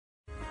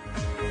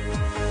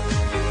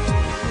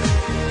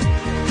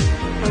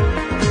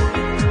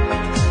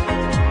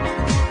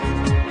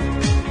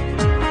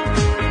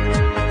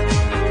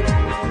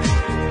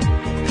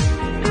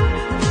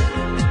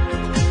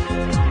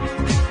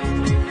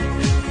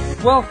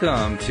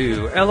Welcome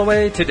to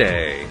LOA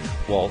Today.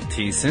 Walt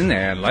Thiessen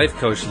and life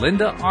coach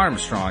Linda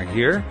Armstrong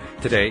here.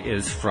 Today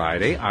is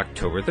Friday,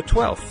 October the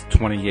 12th,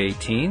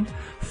 2018,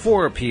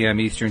 4 p.m.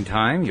 Eastern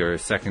Time, your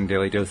second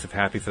daily dose of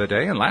happy for the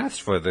day and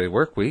last for the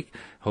work week.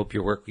 Hope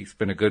your work week's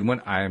been a good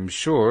one. I'm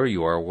sure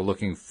you are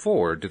looking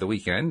forward to the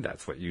weekend.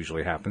 That's what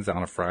usually happens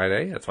on a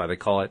Friday. That's why they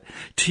call it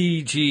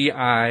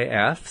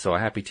TGIF. So a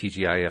happy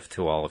TGIF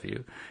to all of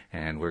you.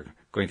 And we're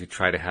going to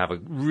try to have a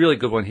really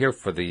good one here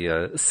for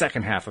the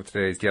second half of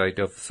today's Daily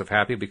Dose of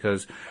Happy,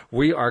 because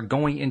we are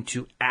going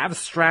into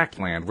abstract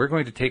land. We're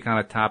going to take on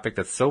a topic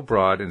that's so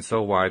broad and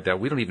so wide that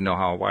we don't even know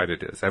how wide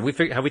it is. Have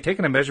we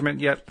taken a measurement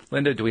yet,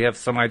 Linda? Do we have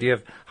some idea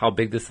of how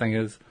big this thing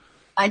is?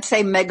 I'd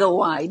say mega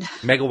wide.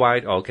 Mega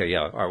wide? Okay,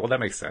 yeah. All right, well, that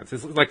makes sense.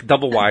 It's like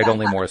double wide,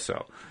 only more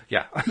so.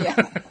 Yeah.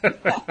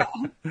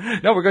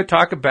 No, we're going to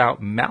talk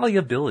about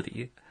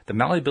malleability, the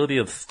malleability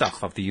of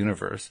stuff of the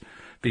universe,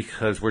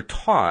 because we're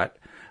taught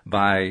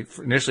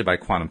initially by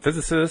quantum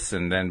physicists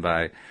and then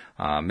by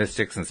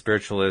mystics and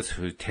spiritualists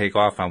who take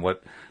off on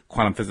what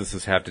quantum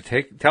physicists have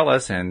to tell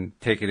us and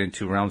take it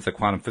into realms that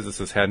quantum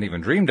physicists hadn't even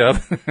dreamed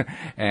of,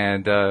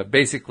 and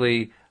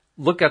basically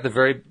look at the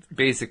very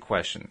basic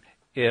question.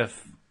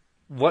 If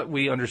what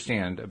we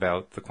understand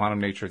about the quantum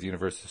nature of the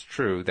universe is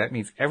true, that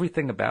means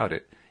everything about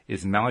it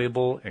is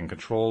malleable and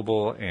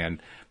controllable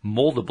and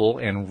moldable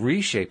and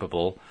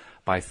reshapeable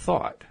by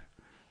thought,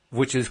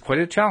 which is quite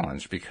a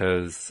challenge,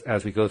 because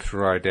as we go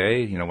through our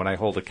day, when I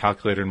hold a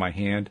calculator in my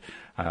hand,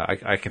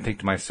 I can think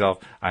to myself,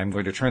 I'm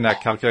going to turn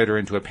that calculator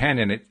into a pen,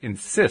 and it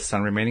insists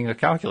on remaining a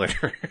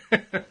calculator.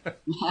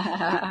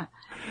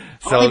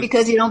 Only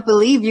because you don't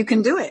believe you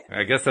can do it.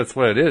 I guess that's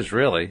what it is,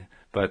 really.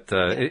 But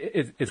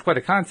it's quite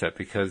a concept,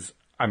 because,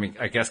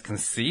 I guess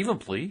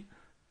conceivably,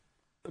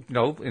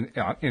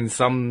 in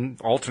some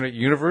alternate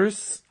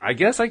universe, I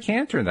guess I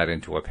can turn that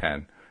into a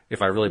pen.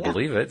 If I really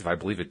believe it, if I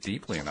believe it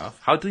deeply enough.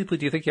 How deeply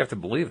do you think you have to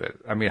believe it?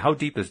 How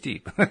deep is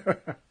deep?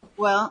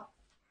 Well,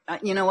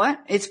 you know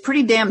what? It's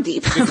pretty damn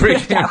deep. It's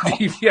pretty damn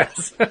deep,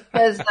 yes.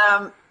 Because,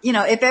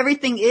 if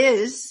everything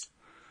is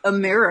a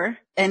mirror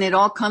and it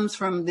all comes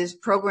from these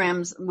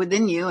programs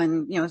within you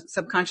and,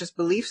 subconscious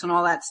beliefs and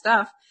all that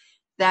stuff,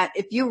 that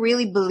if you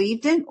really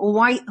believed it,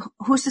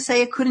 who's to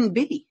say it couldn't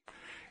be?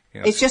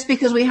 Yes. It's just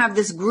because we have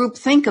this group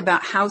think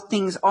about how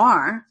things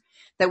are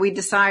that we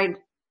decide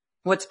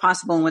what's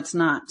possible and what's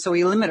not. So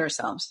we limit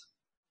ourselves.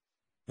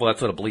 Well,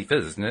 that's what a belief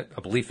is, isn't it?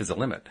 A belief is a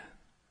limit.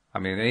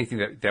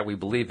 Anything that we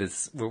believe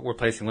is, we're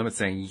placing limits,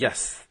 saying,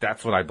 yes,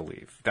 that's what I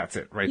believe. That's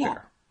it right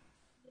there.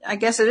 I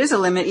guess it is a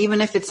limit, even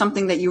if it's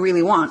something that you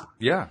really want.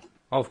 Yeah.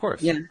 Oh, of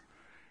course. Yeah.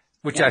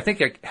 Which I think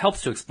it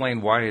helps to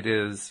explain why it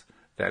is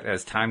that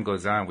as time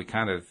goes on, we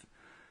kind of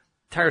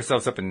tie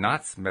ourselves up in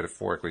knots,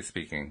 metaphorically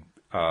speaking.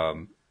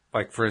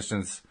 Like, for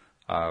instance,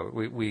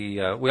 we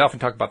often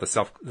talk about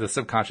the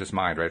subconscious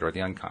mind, right, or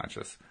the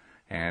unconscious,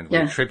 and we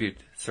attribute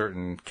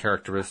certain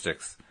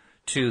characteristics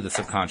to the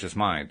subconscious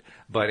mind.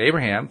 But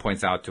Abraham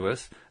points out to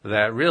us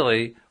that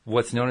really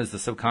what's known as the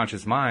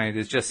subconscious mind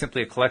is just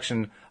simply a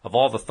collection of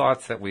all the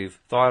thoughts that we've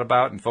thought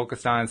about and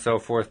focused on and so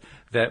forth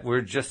that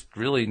we're just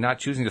really not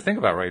choosing to think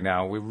about right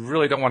now. We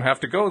really don't want to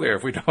have to go there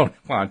if we don't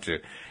want to.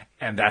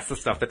 And that's the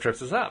stuff that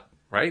trips us up,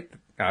 right?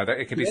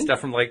 It can be stuff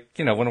from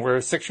when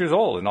we're 6 years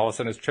old and all of a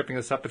sudden it's tripping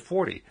us up at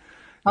 40.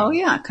 Oh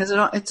yeah, because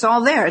it's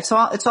all there. It's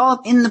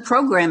all in the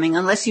programming.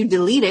 Unless you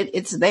delete it,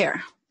 it's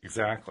there.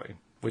 Exactly.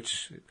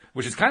 Which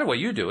is kind of what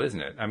you do, isn't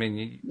it?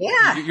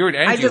 You're an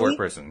energy work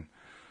person.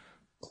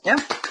 Yeah.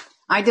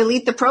 I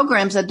delete the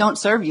programs that don't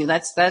serve you.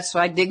 That's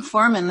why I dig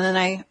for them and then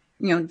I,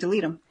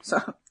 delete them. So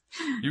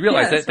you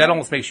realize that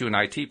almost makes you an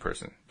IT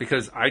person,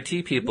 because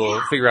IT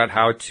people figure out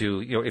how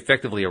to,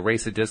 effectively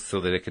erase a disk so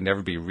that it can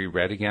never be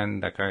reread again,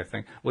 that kind of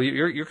thing. Well,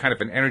 you're kind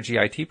of an energy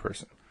IT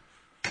person.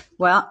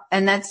 Well,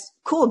 and that's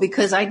cool,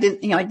 because I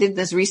did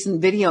this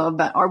recent video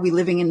about, are we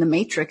living in the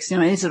Matrix?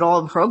 Is it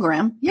all a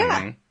program?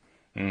 Yeah.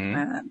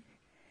 Mm-hmm.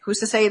 Who's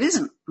to say it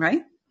isn't,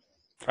 right?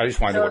 I just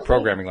want to know what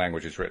programming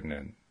language it's written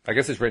in. I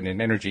guess it's written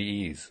in energy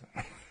ease.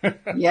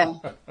 Yeah.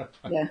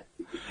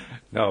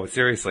 No,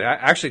 seriously.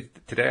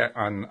 Today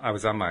I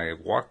was on my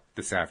walk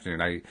this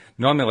afternoon. I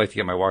normally like to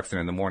get my walks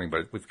in the morning,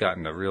 but we've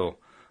gotten a real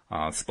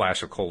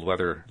splash of cold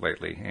weather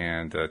lately,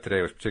 and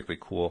today was particularly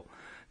cool.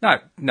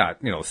 Not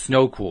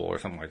snow cool or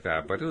something like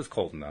that, but it was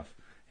cold enough.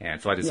 And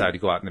so I decided to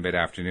go out in the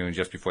mid-afternoon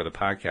just before the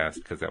podcast,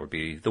 because that would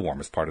be the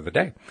warmest part of the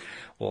day.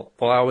 Well,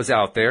 while I was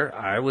out there,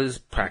 I was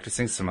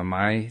practicing some of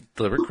my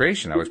deliberate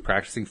creation. I was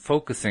practicing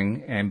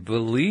focusing and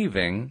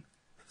believing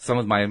some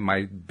of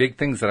my big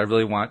things that I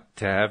really want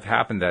to have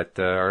happen that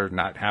are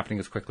not happening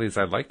as quickly as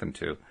I'd like them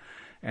to.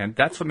 And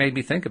that's what made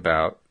me think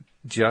about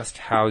just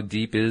how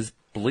deep is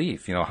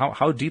belief.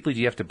 How deeply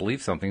do you have to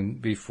believe something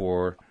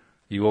before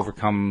you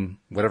overcome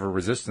whatever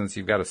resistance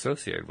you've got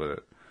associated with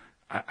it?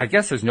 I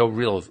guess there's no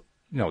real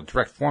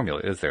direct formula,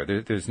 is there?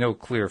 There's no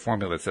clear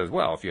formula that says,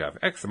 well, if you have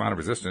X amount of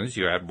resistance,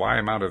 you add Y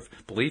amount of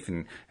belief,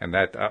 and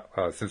that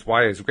since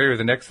Y is greater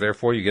than X,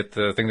 therefore you get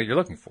the thing that you're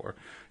looking for.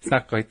 It's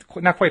not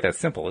quite that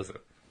simple, is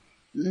it?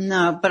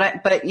 No,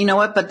 but you know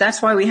what? But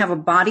that's why we have a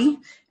body,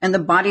 and the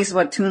body is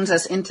what tunes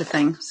us into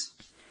things.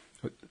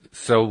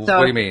 So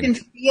what do you mean?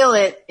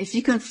 If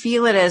you can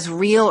feel it as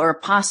real or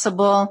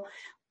possible,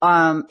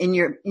 that's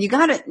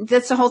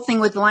the whole thing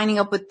with lining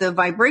up with the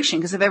vibration.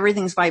 Because if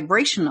everything's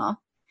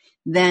vibrational,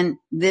 then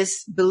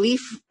this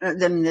belief,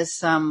 then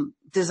this,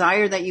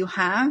 desire that you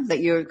have,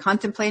 that you're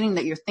contemplating,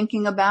 that you're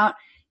thinking about,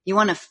 you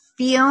want to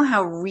feel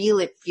how real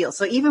it feels.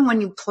 So even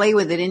when you play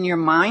with it in your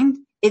mind,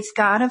 it's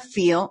gotta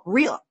feel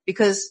real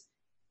because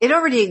it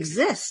already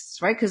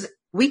exists, right? Because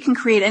we can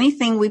create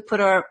anything we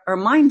put our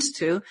minds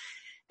to.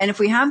 And if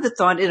we have the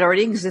thought, it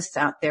already exists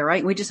out there,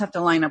 right? We just have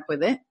to line up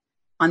with it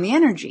on the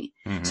energy.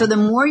 Mm-hmm. So the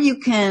more you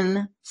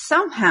can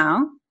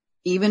somehow,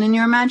 even in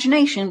your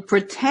imagination,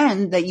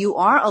 pretend that you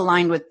are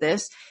aligned with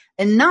this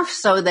enough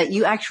so that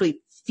you actually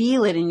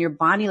feel it in your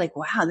body, like,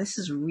 wow, this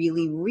is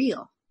really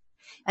real.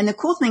 And the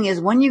cool thing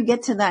is when you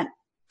get to that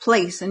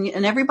place, and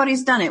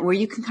everybody's done it, where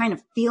you can kind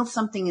of feel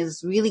something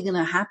is really going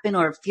to happen,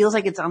 or it feels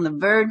like it's on the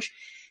verge,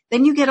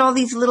 then you get all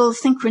these little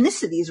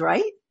synchronicities,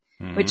 right?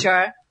 Mm-hmm. Which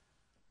are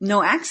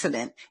no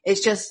accident.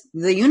 It's just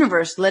the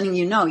universe letting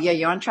you know, yeah,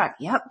 you're on track.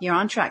 Yep, you're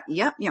on track.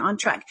 Yep, you're on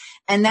track.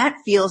 And that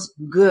feels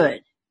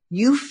good.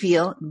 You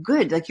feel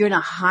good, like you're in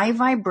a high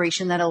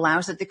vibration that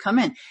allows it to come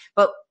in.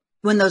 But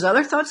when those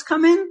other thoughts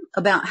come in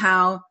about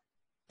how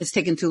it's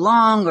taking too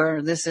long,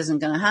 or this isn't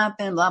going to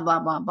happen, blah, blah,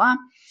 blah, blah,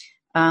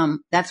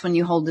 that's when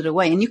you hold it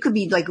away. And you could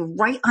be like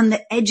right on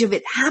the edge of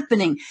it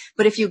happening.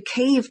 But if you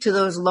cave to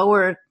those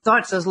lower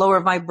thoughts, those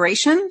lower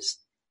vibrations,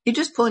 you're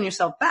just pulling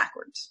yourself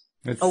backwards.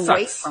 It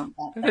away sucks. From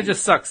that thing. It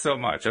just sucks so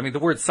much. I mean, the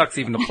word sucks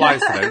even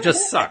applies to that. It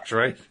just sucks,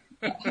 right?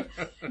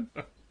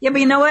 Yeah, but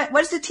you know what?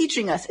 What is it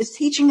teaching us? It's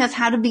teaching us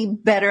how to be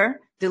better,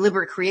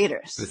 deliberate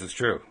creators. This is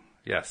true.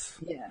 Yes.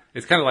 Yeah.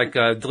 It's kind of like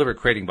deliberate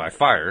creating by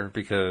fire,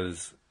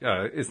 because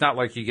it's not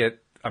like you get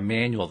a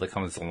manual that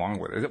comes along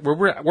with it.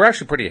 We're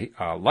actually pretty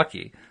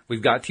lucky.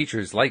 We've got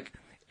teachers like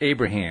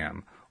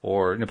Abraham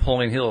or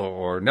Napoleon Hill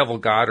or Neville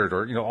Goddard,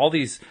 or all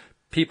these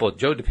people,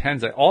 Joe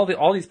Dispenza,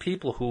 all these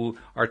people who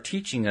are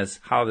teaching us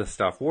how this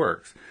stuff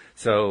works.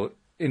 So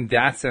in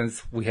that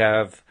sense, we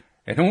have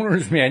an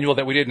owner's manual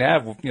that we didn't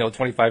have,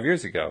 25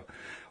 years ago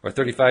or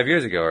 35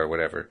 years ago or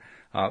whatever.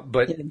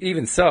 But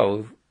even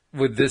so,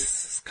 with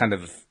this kind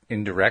of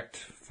indirect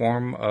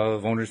form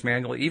of owner's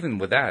manual, even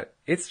with that,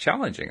 it's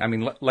challenging. I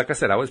mean, like I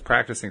said, I was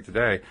practicing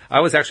today. I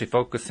was actually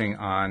focusing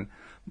on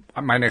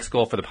my next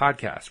goal for the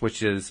podcast,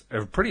 which is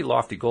a pretty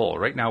lofty goal.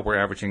 Right now, we're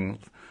averaging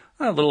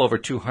a little over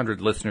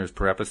 200 listeners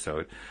per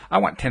episode. I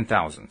want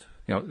 10,000.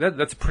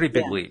 That's a pretty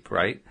big leap,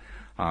 right?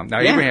 Now,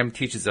 Abraham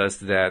teaches us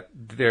that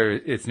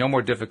it's no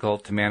more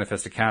difficult to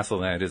manifest a castle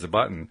than it is a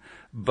button.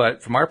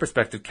 But from our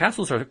perspective,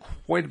 castles are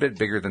quite a bit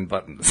bigger than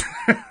buttons.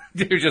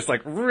 They're just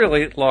like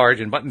really large,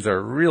 and buttons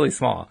are really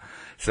small.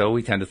 So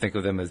we tend to think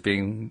of them as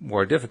being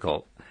more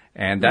difficult.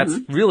 And that's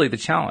really the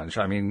challenge.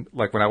 I mean,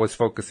 like when I was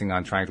focusing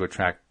on trying to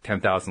attract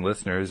 10,000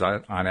 listeners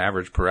on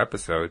average per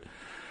episode,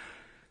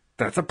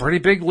 that's a pretty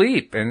big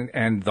leap.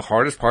 And the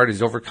hardest part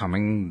is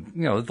overcoming,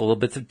 the little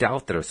bits of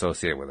doubt that are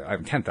associated with it. I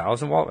have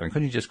 10,000, Walt. I mean,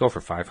 couldn't you just go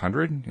for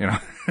 500? Yeah.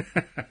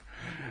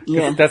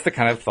 That's the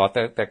kind of thought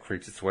that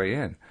creeps its way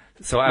in.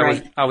 So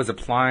I was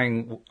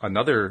applying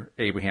another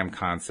Abraham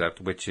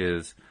concept, which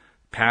is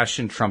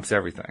passion trumps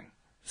everything.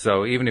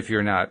 So even if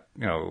you're not,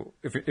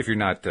 if you're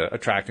not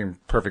attracting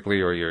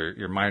perfectly, or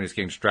your mind is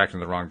getting distracted in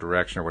the wrong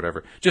direction or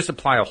whatever, just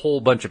apply a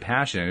whole bunch of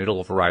passion and it'll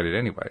override it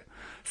anyway.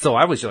 So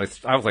I was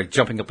like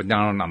jumping up and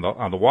down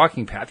on the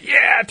walking path.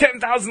 Yeah,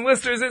 10,000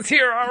 listeners, it's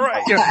here, all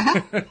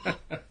right.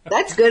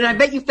 That's good. And I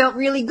bet you felt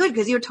really good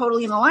because you were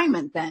totally in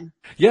alignment then.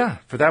 Yeah,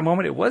 for that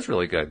moment, it was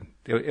really good.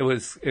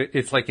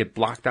 It's like it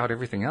blocked out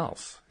everything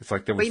else. It's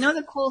like there was. But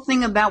the cool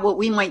thing about what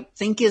we might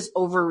think is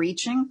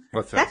overreaching?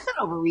 What's that? That's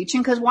not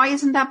overreaching, because why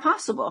isn't that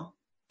possible?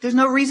 There's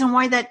no reason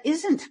why that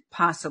isn't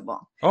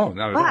possible. Oh,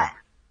 not at all. But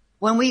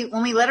when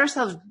we let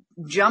ourselves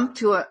jump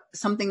to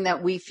something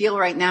that we feel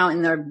right now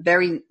in our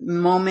very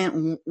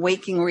moment,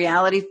 waking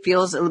reality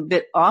feels a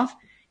bit off,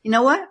 you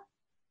know what?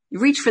 You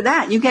reach for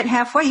that. You get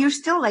halfway. You're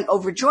still like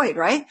overjoyed,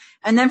 right?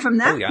 And then from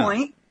that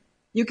point,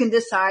 you can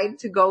decide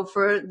to go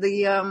for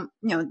the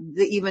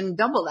even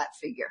double that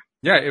figure.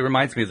 Yeah, it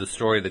reminds me of the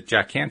story that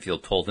Jack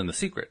Canfield told in The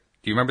Secret.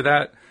 Do you remember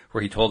that?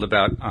 Where he told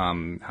about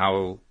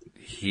how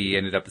he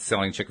ended up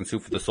selling chicken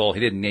soup for the soul. He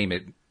didn't name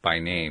it by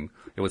name.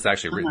 It was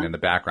actually written in the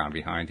background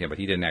behind him, but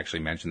he didn't actually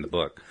mention the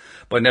book.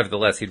 But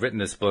nevertheless, he'd written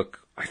this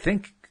book. I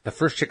think the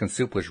first chicken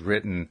soup was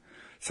written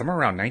somewhere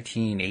around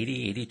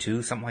 1980,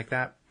 82, something like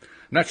that.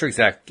 I'm not sure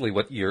exactly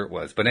what year it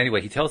was. But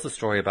anyway, he tells the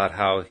story about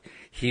how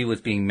he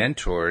was being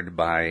mentored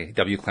by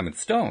W. Clement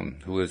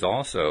Stone, who is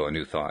also a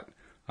New Thought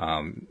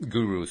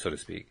guru, so to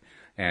speak,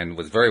 and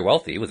was very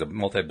wealthy. He was a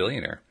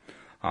multi-billionaire.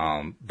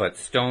 But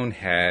Stone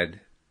had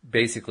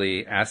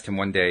basically asked him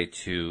one day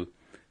to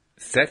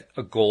set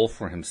a goal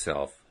for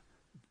himself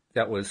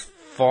that was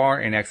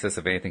far in excess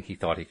of anything he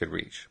thought he could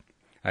reach.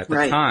 At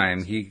the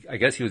time, I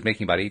guess he was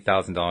making about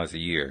 $8,000 a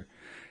year.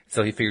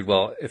 So he figured,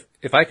 well,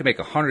 if I could make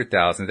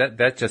 100,000,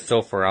 that's just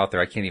so far out there,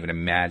 I can't even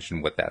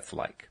imagine what that's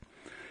like.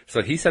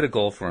 So he set a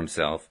goal for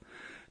himself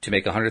to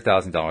make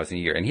 $100,000 a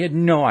year, and he had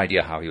no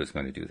idea how he was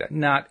going to do that,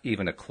 not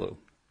even a clue.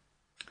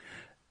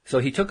 So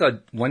he took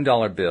a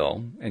 $1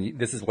 bill, and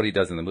this is what he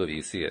does in the movie,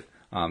 you see it.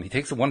 He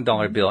takes a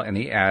 $1 bill and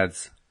he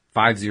adds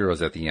 5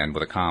 zeros at the end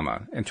with a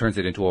comma and turns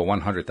it into a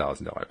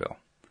 $100,000 bill.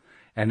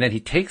 And then he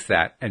takes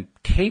that and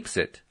tapes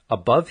it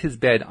above his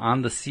bed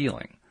on the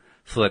ceiling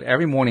so that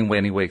every morning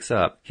when he wakes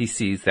up, he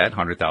sees that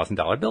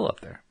 $100,000 bill up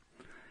there.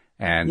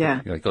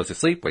 And he goes to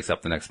sleep, wakes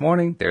up the next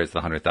morning, there's the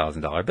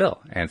 $100,000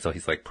 bill. And so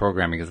he's like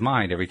programming his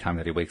mind every time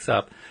that he wakes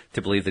up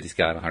to believe that he's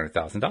got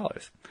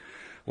 $100,000.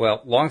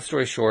 Well, long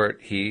story short,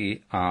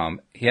 he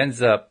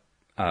ends up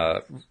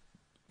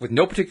with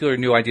no particular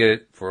new idea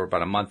for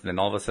about a month, and then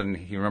all of a sudden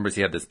he remembers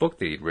he had this book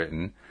that he'd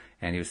written,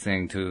 and he was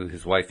saying to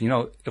his wife,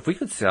 if we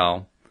could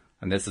sell,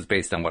 and this is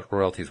based on what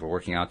royalties were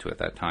working out to at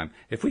that time,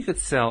 if we could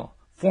sell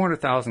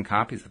 400,000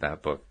 copies of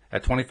that book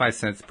at 25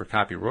 cents per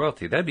copy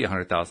royalty, that'd be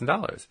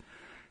 $100,000.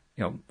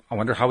 I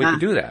wonder how we could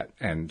do that.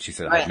 And she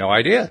said, I have no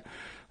idea.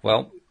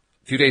 Well,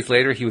 a few days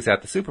later, he was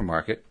at the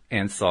supermarket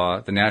and saw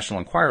the National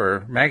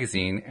Enquirer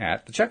magazine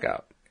at the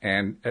checkout.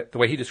 And the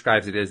way he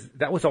describes it is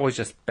that was always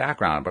just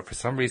background, but for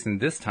some reason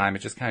this time it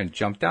just kind of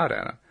jumped out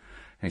at him.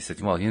 And he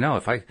said, well,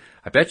 if I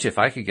bet you if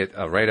I could get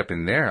a write-up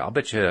in there, I'll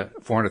bet you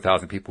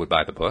 400,000 people would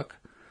buy the book.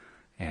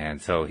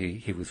 And so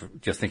he was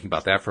just thinking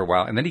about that for a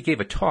while. And then he gave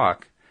a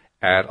talk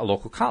at a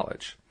local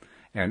college.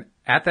 And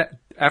after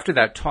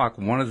that talk,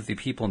 one of the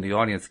people in the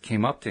audience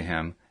came up to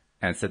him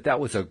and said, that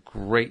was a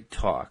great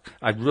talk.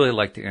 I'd really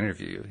like to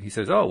interview you. He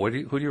says, oh, who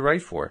do you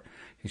write for?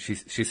 She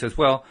says,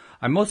 well,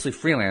 I'm mostly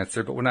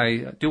freelancer, but when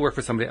I do work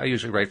for somebody, I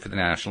usually write for the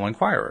National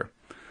Enquirer.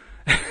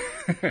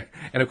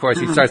 And of course,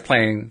 he starts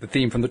playing the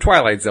theme from the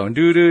Twilight Zone.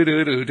 Do, do,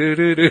 do, do, do,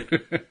 do, do.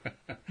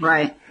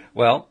 Right.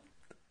 Well,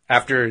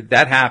 after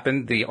that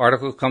happened, the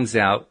article comes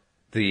out,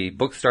 the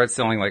book starts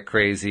selling like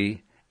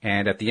crazy,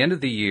 and at the end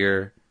of the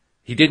year,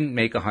 he didn't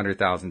make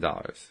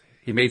 $100,000.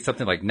 He made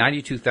something like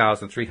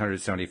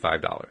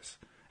 $92,375.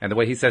 And the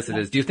way he says it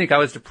is, do you think I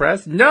was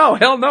depressed? No,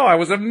 hell no, I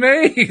was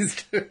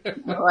amazed.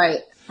 Right.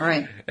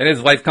 And his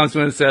wife comes to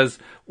him and says,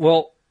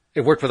 well,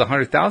 it worked with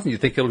 100,000. You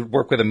think it'll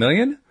work with 1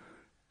 million?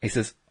 He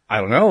says, I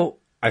don't know.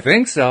 I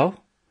think so.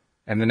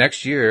 And the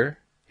next year,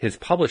 his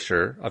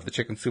publisher of the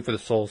Chicken Soup for the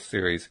Soul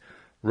series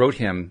wrote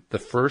him the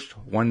first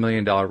 $1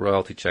 million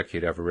royalty check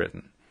he'd ever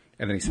written.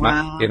 And then he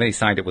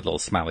signed it with a little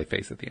smiley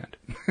face at the end.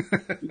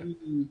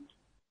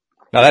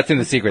 Now that's in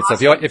The Secret. So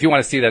if you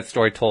want to see that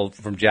story told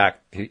from Jack,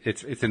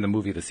 it's in the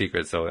movie The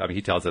Secret. So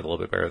he tells it a little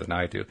bit better than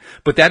I do.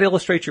 But that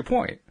illustrates your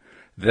point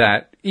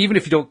that even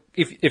if you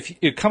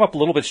come up a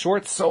little bit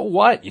short, so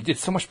what? You did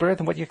so much better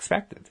than what you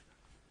expected.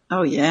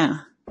 Oh yeah,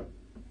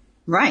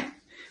 right.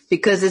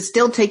 Because it's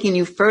still taking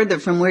you further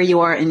from where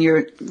you are, and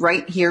you're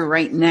right here,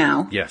 right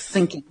now. Yes.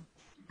 Thinking,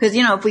 because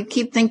if we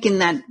keep thinking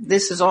that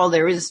this is all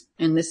there is,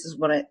 and this is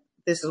what I've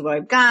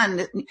got,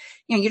 and,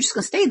 you're just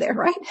going to stay there,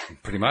 right?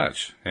 Pretty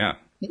much, yeah.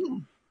 Yeah.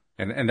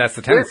 And that's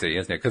the tendency,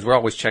 isn't it? Because we're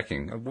always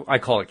checking. I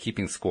call it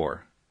keeping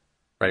score,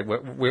 right?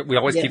 We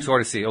always keep score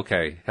to see,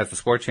 okay, has the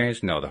score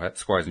changed? No, the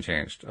score hasn't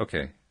changed.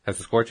 Okay. Has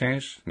the score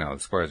changed? No, the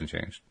score hasn't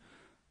changed.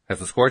 Has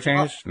the score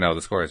changed? No,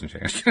 the score hasn't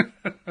changed.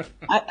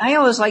 I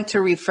always like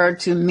to refer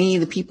to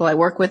the people I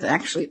work with,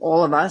 actually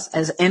all of us,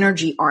 as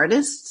energy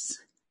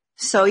artists.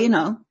 So,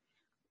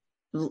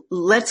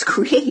 let's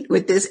create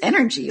with this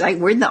energy. Like,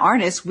 we're the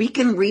artists. We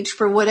can reach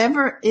for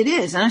whatever it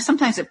is. And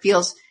sometimes it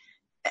feels,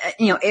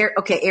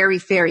 airy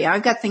fairy.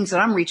 I've got things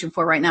that I'm reaching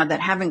for right now that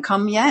haven't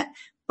come yet,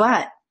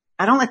 but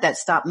I don't let that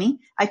stop me.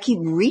 I keep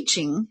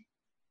reaching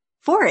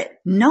for it,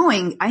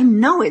 I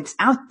know it's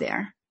out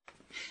there.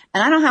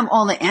 And I don't have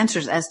all the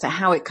answers as to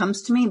how it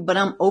comes to me, but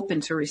I'm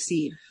open to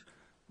receive.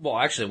 Well,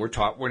 actually,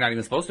 we're not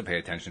even supposed to pay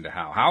attention to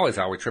how. How is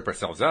how we trip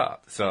ourselves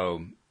up.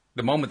 So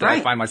the moment that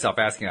I find myself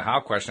asking a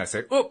how question, I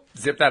say, oh,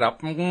 zip that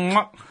up.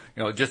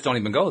 Just don't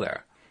even go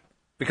there.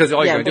 Because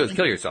all you're going to do is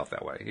kill yourself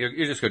that way.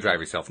 You're just going to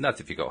drive yourself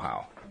nuts if you go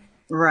how.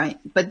 Right.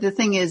 But the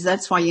thing is,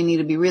 that's why you need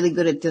to be really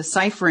good at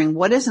deciphering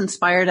what is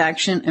inspired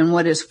action and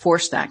what is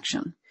forced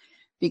action.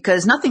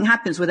 Because nothing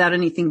happens without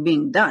anything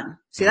being done.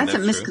 See, that's a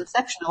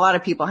misconception a lot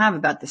of people have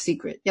about The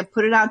Secret. Yeah,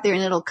 put it out there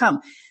and it'll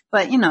come.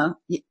 But,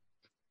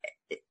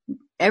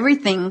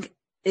 everything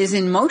is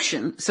in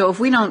motion. So if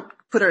we don't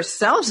put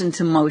ourselves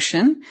into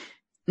motion,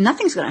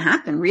 nothing's going to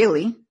happen,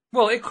 really.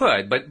 Well, it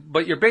could,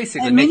 but you're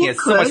basically making it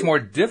so much more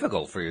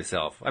difficult for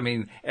yourself. I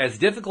mean, as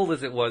difficult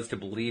as it was to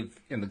believe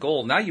in the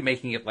goal, now you're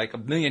making it like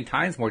 1,000,000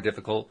 times more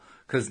difficult,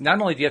 because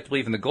not only do you have to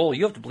believe in the goal,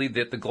 you have to believe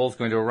that the goal is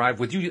going to arrive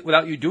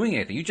without you doing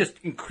anything. You just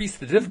increase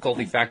the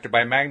difficulty factor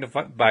by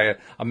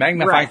a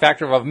magnifying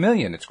factor of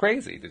 1,000,000. It's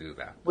crazy to do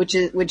that.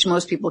 Which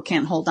most people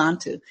can't hold on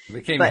to.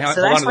 They can't even hold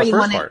on to the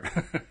first part.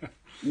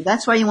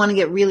 That's why you want to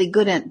get really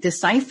good at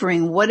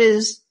deciphering what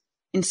is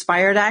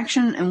inspired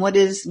action and what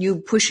is you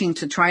pushing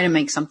to try to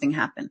make something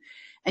happen.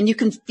 And you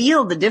can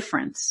feel the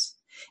difference.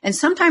 And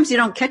sometimes you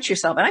don't catch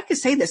yourself. And I could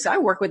say this, I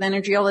work with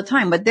energy all the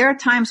time, but there are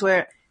times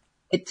where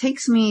it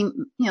takes me,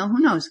 who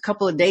knows, a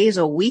couple of days,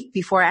 a week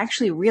before I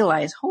actually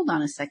realize, hold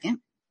on a second.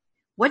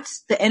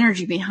 what's the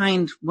energy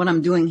behind what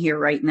I'm doing here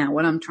right now,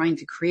 what I'm trying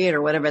to create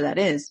or whatever that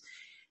is.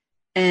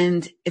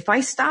 And if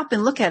I stop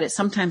and look at it,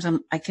 sometimes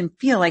I can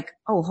feel like,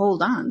 oh,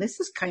 hold on, this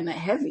is kind of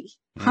heavy.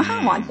 I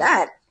don't want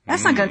that.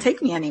 That's not going to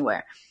take me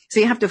anywhere. So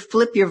you have to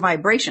flip your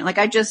vibration. Like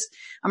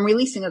I'm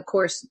releasing a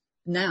course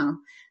now,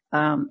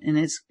 and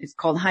it's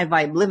called High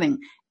Vibe Living.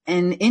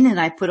 And in it,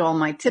 I put all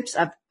my tips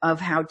of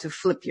how to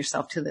flip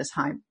yourself to this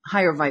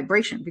higher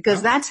vibration,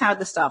 because that's how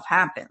the stuff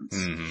happens.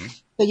 Mm-hmm.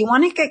 So you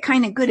want to get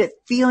kind of good at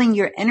feeling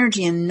your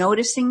energy and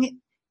noticing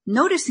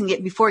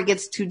it before it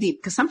gets too deep.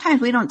 Because sometimes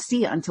we don't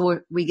see it until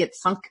we get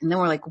sunk, and then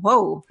we're like,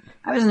 whoa,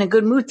 I was in a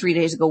good mood 3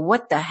 days ago.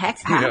 What the heck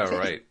happened? Yeah,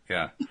 right.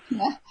 Yeah.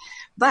 Yeah.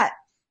 But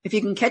if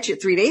you can catch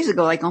it 3 days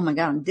ago, like, oh my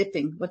God, I'm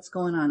dipping. What's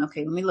going on?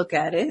 Okay, let me look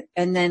at it,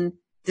 and then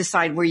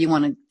decide where you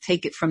want to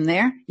take it from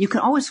there. You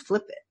can always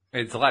flip it.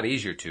 It's a lot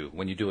easier too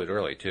when you do it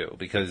early too,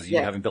 because you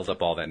haven't built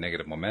up all that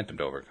negative momentum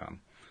to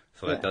overcome.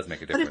 So that does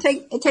make a difference. But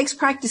it takes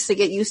practice to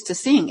get used to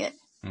seeing it.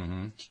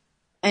 Mm-hmm.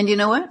 And you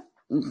know what?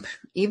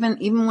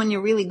 Even when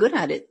you're really good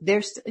at it,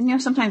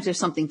 sometimes there's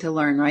something to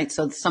learn, right?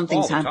 So some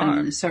things happen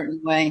in a certain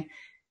way,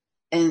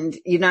 and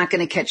you're not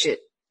going to catch it.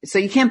 So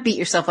you can't beat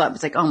yourself up.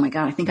 It's like, oh my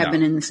God, I think I've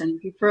been in this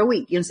energy for a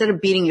week. Instead of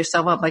beating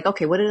yourself up, like,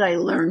 okay, what did I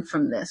learn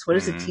from this? What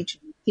is it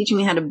teaching me? Teaching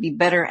me how to be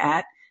better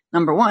at,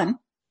 number one,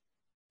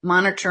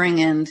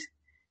 monitoring and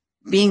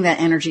being that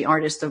energy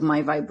artist of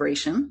my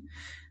vibration.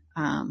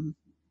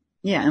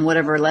 And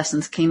whatever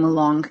lessons came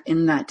along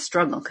in that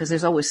struggle, because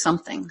there's always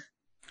something.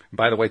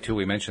 By the way, too,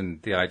 we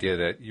mentioned the idea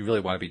that you really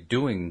want to be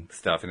doing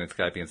stuff, and it's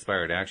got to be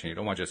inspired action. You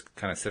don't want to just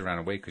kind of sit around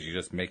and wait, because you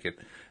just make it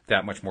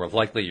that much more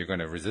likely you're going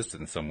to resist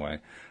it in some way.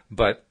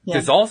 But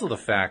there's also the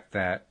fact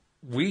that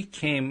we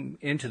came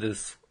into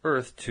this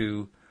earth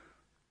to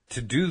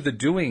do the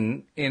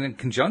doing in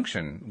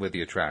conjunction with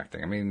the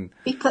attracting. I mean,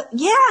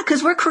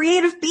 because we're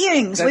creative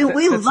beings. We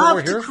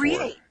love to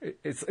create.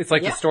 It's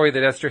like the story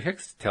that Esther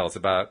Hicks tells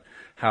about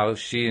how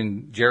she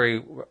and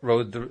Jerry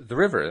rode the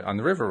river on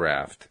the river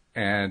raft,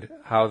 and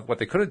how what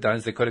they could have done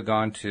is they could have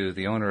gone to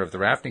the owner of the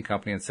rafting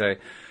company and say,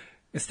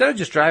 instead of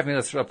just driving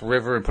us up a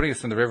river and putting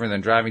us in the river and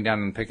then driving down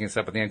and picking us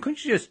up at the end,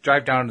 couldn't you just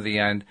drive down to the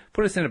end,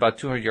 put us in about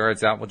 200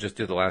 yards out, we'll just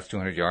do the last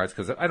 200 yards,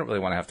 because I don't really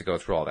want to have to go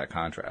through all that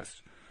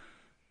contrast.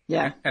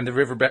 Yeah. And the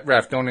river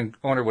raft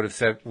owner would have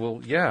said, well,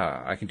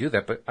 yeah, I can do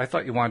that, but I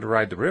thought you wanted to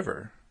ride the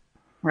river.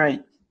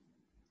 Right.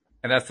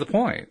 And that's the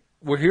point.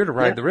 We're here to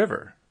ride the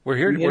river. We're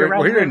here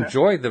to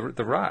enjoy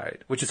the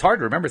ride, which is hard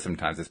to remember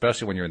sometimes,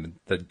 especially when you're in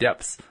the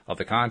depths of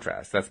the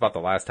contrast. That's about the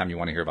last time you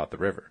want to hear about the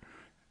river.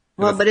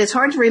 Well, but it's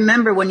hard to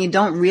remember when you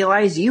don't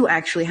realize you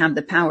actually have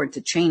the power to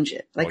change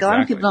it. Like a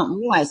lot of people don't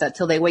realize that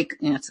till they wake.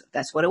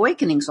 That's what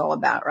awakening's all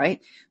about, right?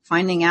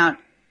 Finding out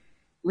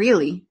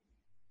really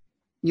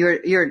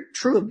your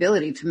true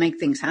ability to make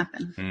things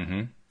happen.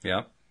 Mm-hmm.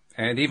 Yeah.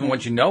 And even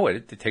once you know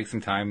it takes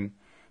some time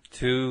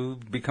to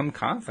become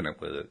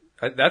confident with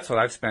it. That's what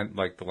I've spent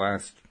like the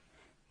last,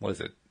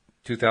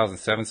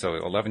 2007, so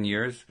 11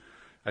 years.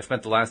 I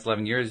spent the last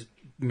 11 years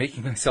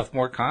making myself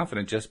more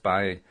confident just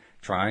by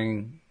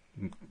trying,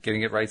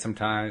 getting it right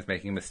sometimes,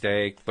 making a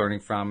mistake,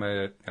 learning from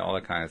it, all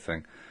that kind of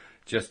thing.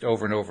 Just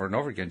over and over and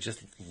over again,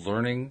 just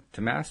learning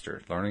to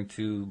master, learning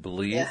to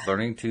believe,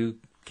 learning to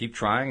keep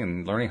trying,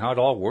 and learning how it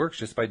all works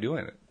just by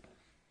doing it.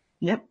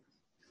 Yep.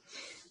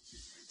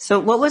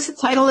 So what was the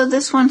title of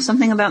this one?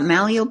 Something about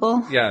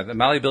malleable? Yeah, the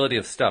malleability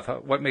of stuff.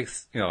 What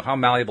makes, how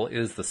malleable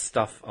is the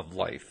stuff of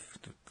life?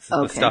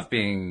 The stuff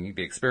being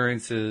the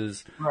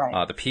experiences,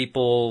 the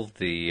people,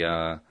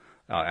 the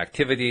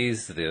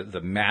activities,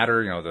 the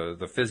matter,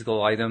 the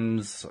physical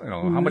items,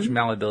 how much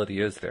malleability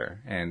is there,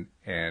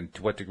 and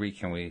to what degree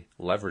can we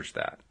leverage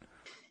that?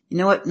 You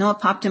know what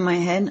popped in my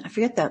head? I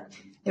forget that.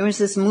 There was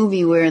this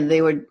movie where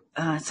they were,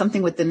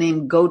 something with the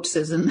name Goats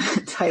is in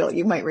the title.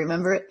 You might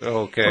remember it.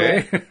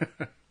 Okay.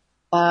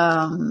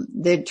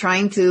 They're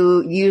trying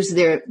to use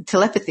their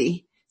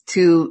telepathy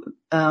to,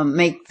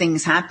 make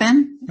things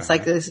happen. It's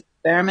like this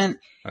experiment.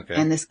 Okay.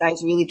 And this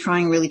guy's really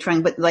trying.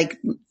 But like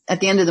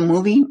at the end of the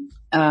movie,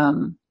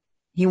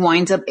 he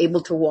winds up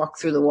able to walk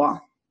through the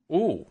wall.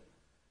 Ooh.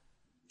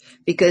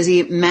 Because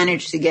he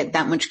managed to get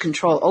that much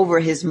control over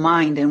his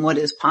mind and what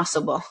is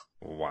possible.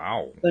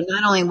 Wow. But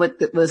not only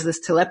was this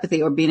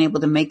telepathy or being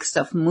able to make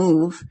stuff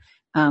move,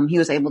 he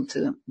was able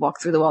to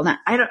walk through the wall. Now,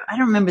 I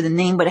don't remember the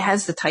name, but it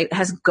has it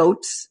has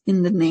goats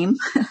in the name.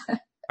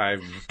 I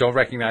don't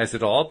recognize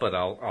it all, but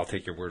I'll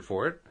take your word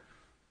for it.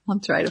 I'll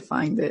try to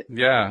find it.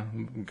 Yeah,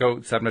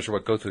 goats. I'm not sure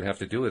what goats would have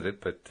to do with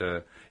it,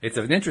 but it's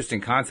an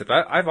interesting concept.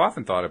 I've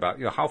often thought about,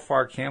 how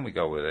far can we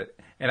go with it?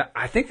 And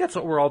I think that's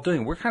what we're all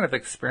doing. We're kind of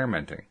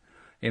experimenting.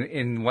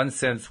 In one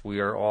sense,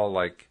 we are all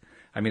like,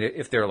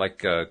 if they're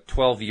like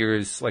 12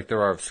 years like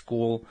there are of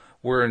school,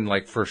 we're in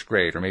like first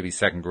grade or maybe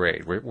second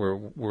grade.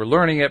 We're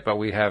learning it, but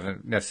we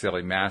haven't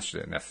necessarily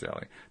mastered it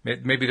necessarily.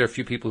 Maybe there are a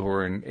few people who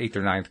are in 8th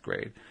or 9th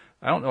grade.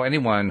 I don't know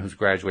anyone who's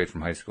graduated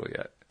from high school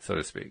yet, so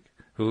to speak,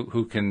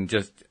 who can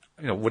just,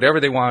 whatever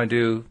they want to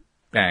do,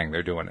 bang,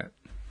 they're doing it.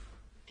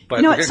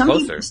 But we're getting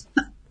closer.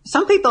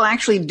 Some people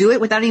actually do it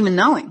without even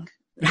knowing.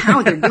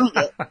 how they're doing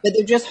it, but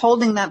they're just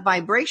holding that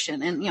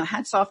vibration. And,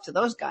 hats off to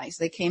those guys.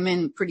 They came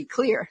in pretty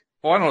clear.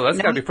 Well, I don't know.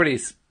 That's got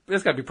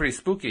to be pretty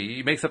spooky.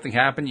 You make something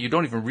happen. You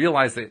don't even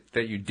realize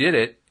that you did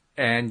it.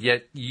 And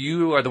yet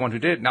you are the one who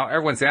did it. Now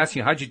everyone's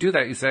asking you, how'd you do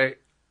that? You say,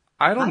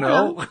 I don't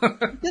know.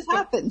 It just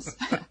happens.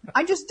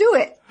 I just do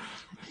it.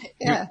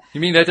 Yeah.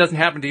 You mean that doesn't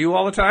happen to you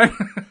all the time?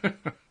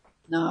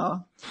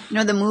 No.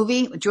 The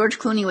movie, George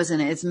Clooney was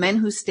in it. It's Men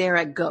Who Stare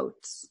at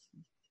Goats.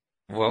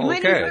 Well, you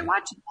might okay. enjoy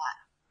watching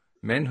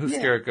that. Men Who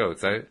Stare at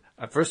Goats.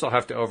 First I'll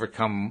have to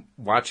overcome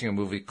watching a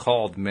movie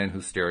called Men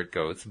Who Stare at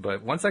Goats.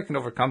 But once I can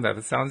overcome that,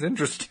 it sounds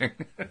interesting.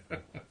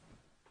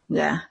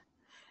 Yeah.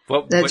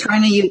 Well, they're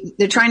trying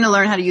to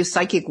learn how to use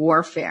psychic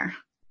warfare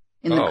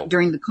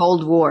during the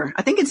Cold War.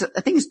 I think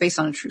it's based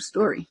on a true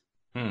story.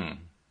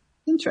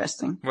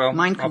 Interesting. Well,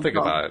 I'll think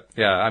about it.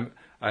 Yeah,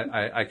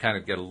 I kind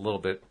of get a little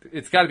bit.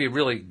 It's got to be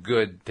really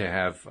good to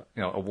have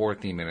a war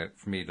theme in it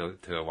for me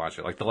to watch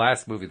it. Like the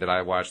last movie that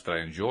I watched that I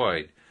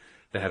enjoyed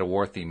that had a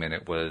war theme in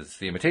it was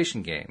The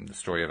Imitation Game, the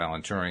story of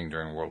Alan Turing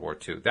during World War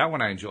II. That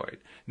one I enjoyed,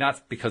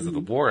 not because of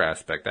the war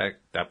aspect.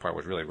 That part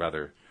was really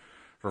rather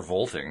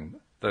revolting.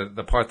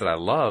 The part that I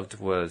loved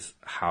was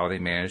how they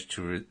managed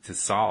to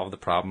solve the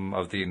problem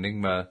of the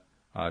Enigma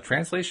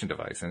translation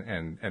device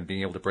and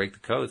being able to break the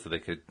code so they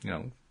could figure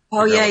out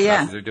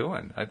what they're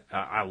doing.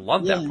 I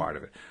love that part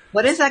of it.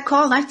 What is that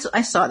called?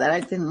 I saw that. I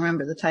didn't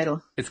remember the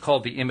title. It's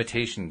called The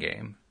Imitation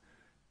Game.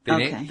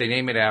 They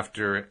name it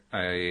after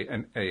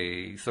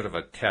a sort of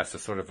a test, a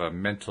sort of a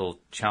mental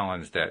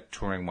challenge that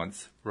Turing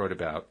once wrote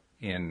about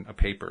in a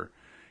paper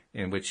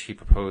in which he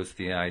proposed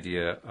the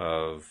idea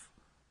of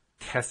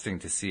testing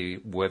to see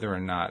whether or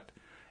not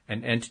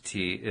an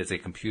entity is a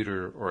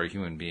computer or a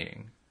human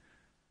being.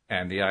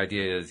 And the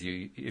idea is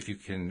if you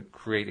can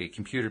create a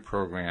computer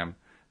program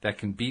that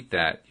can beat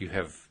that, you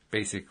have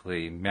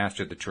basically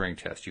mastered the Turing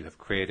test. You have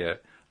created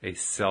a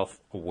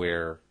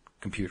self-aware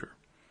computer.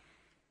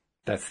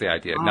 That's the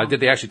idea. Now, did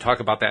they actually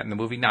talk about that in the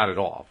movie? Not at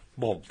all.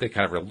 Well, they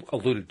kind of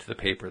alluded to the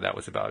paper. That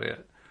was about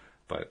it.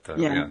 But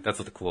that's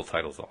what the cool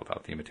title's all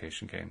about, The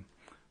Imitation Game.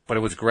 But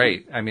it was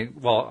great. I mean,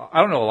 well,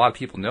 I don't know a lot of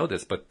people know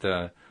this, but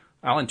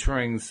Alan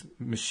Turing's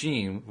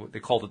machine, they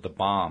called it the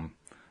bomb,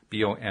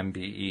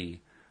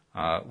 B-O-M-B-E,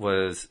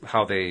 was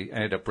how they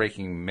ended up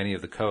breaking many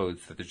of the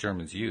codes that the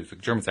Germans used. The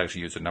Germans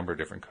actually used a number of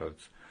different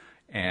codes.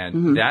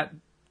 And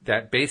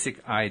that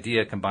basic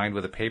idea combined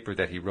with a paper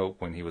that he wrote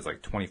when he was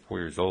like 24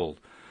 years old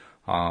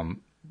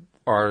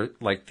are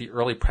like the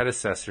early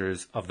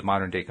predecessors of the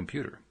modern day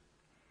computer,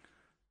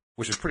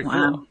 which is pretty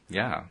cool.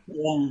 Yeah.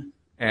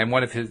 And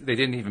they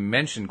didn't even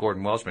mention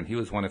Gordon Welchman. He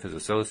was one of his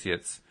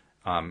associates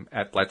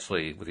at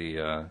Bletchley,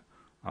 the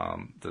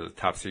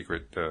top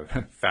secret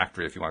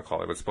factory, if you want to call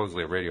it. It was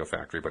supposedly a radio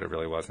factory, but it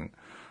really wasn't.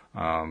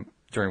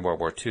 During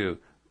World War II,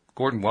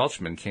 Gordon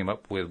Welchman came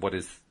up with what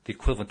is the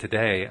equivalent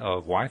today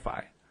of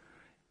Wi-Fi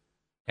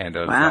and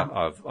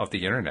of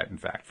the internet, in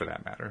fact, for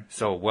that matter.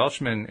 So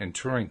Welchman and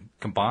Turing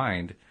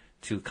combined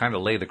to kind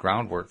of lay the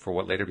groundwork for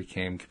what later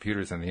became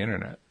computers and the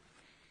internet.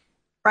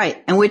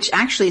 Right. And which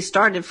actually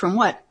started from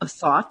what? A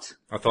thought.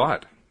 A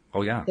thought.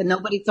 Oh, yeah. That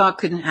nobody thought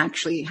couldn't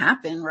actually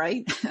happen,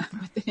 right?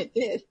 But then it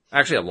did.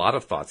 Actually, a lot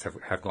of thoughts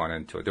have gone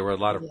into it. There were a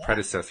lot of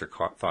predecessor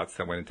thoughts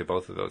that went into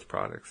both of those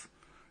products.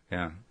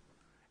 Yeah.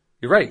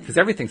 You're right, because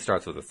everything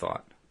starts with a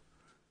thought.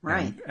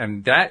 Right.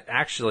 And that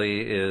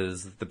actually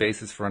is the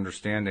basis for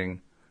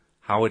understanding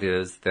how it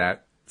is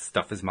that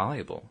stuff is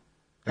malleable.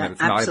 And that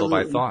it's malleable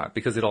by thought,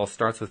 because it all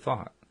starts with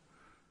thought.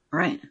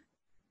 Right.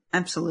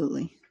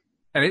 Absolutely.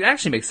 And it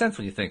actually makes sense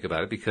when you think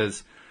about it,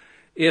 because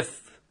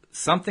if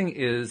something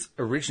is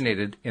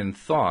originated in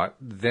thought,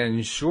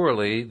 then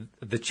surely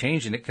the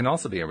change in it can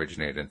also be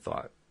originated in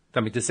thought.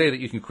 I mean, to say that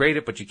you can create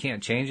it, but you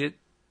can't change it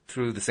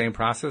through the same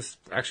process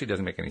actually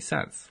doesn't make any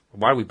sense.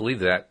 Why do we believe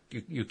that?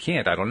 You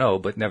can't, I don't know,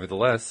 but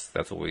nevertheless,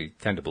 that's what we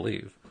tend to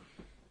believe.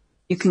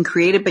 You can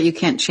create it, but you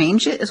can't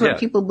change it, is what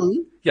people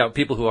believe? Yeah,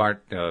 people who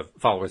aren't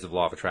followers of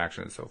law of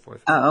attraction and so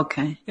forth. Oh,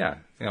 okay. Yeah.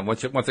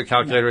 Once a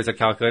calculator is a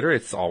calculator,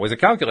 it's always a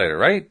calculator,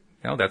 right?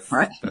 That's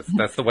right.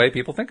 That's the way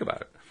people think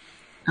about it.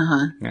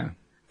 Yeah,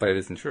 but it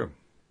isn't true,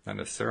 not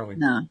necessarily.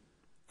 No.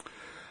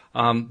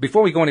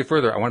 Before we go any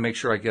further, I want to make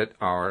sure I get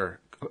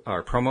our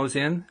promos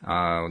in.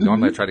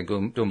 Normally I try to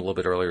do them a little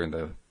bit earlier in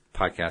the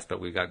podcast,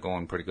 but we got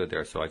going pretty good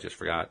there, so I just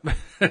forgot.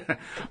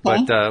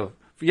 But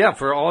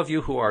for all of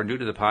you who are new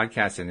to the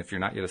podcast, and if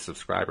you're not yet a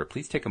subscriber,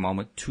 please take a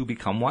moment to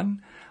become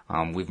one.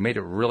 We've made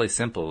it really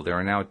simple. There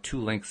are now 2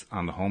 links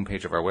on the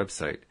homepage of our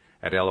website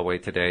at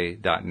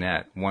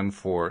loatoday.net, one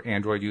for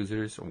Android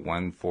users,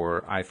 one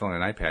for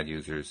iPhone and iPad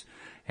users.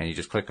 And you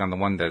just click on the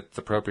one that's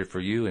appropriate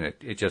for you, and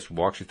it just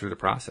walks you through the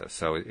process.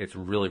 So it's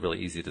really, really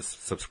easy to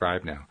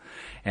subscribe now.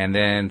 And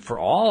then for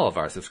all of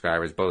our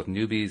subscribers, both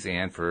newbies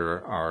and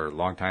for our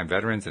longtime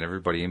veterans and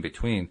everybody in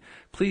between,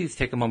 please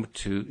take a moment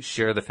to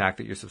share the fact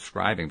that you're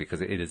subscribing,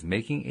 because it is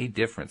making a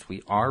difference.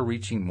 We are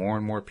reaching more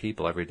and more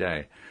people every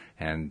day.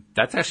 And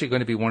that's actually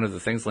going to be one of the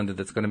things, Linda,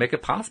 that's going to make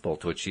it possible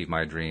to achieve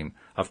my dream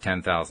of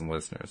 10,000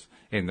 listeners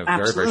in a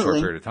very, very short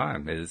period of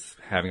time, is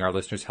having our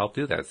listeners help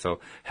do that. So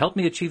help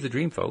me achieve the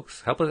dream,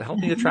 folks. Help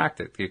me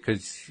attract it.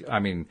 Because, I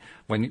mean,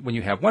 when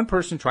you have one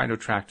person trying to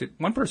attract it,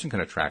 one person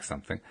can attract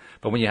something.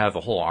 But when you have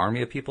a whole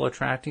army of people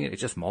attracting it, it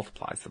just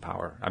multiplies the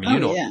power. I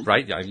mean,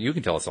 right? You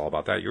can tell us all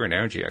about that. You're an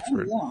energy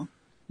expert.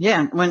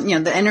 Yeah.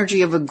 When, the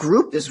energy of a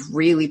group is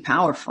really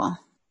powerful.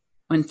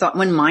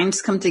 When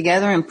minds come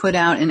together and put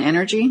out an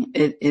energy,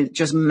 it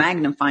just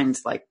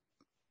magnifies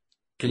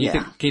Can you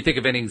think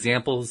of any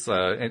examples,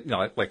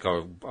 like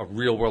a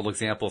real world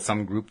example,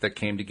 some group that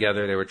came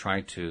together, they were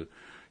trying to,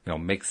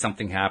 make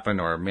something happen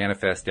or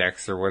manifest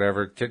X or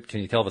whatever.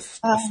 Can you tell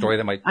us a story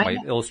that might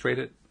illustrate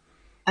it?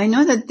 I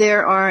know that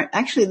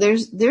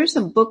there's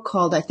a book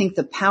called, I think,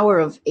 The Power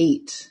of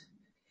Eight.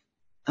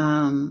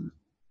 I'd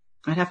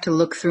have to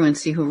look through and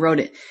see who wrote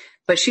it.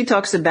 But she's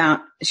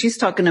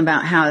talking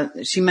about how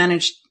she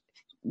managed,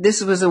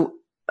 this was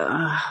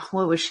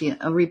what was she?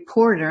 A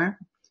reporter.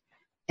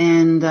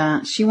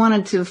 And, she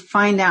wanted to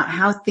find out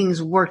how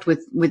things worked with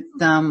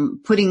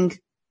putting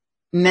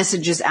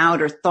messages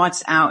out or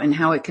thoughts out and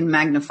how it can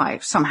magnify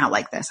somehow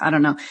like this. I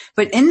don't know.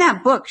 But in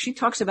that book, she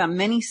talks about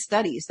many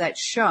studies that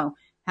show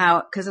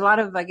how, cause a lot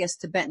of, I guess,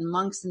 Tibetan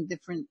monks and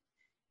different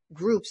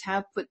groups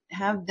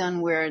have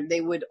done where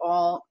they would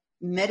all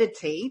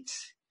meditate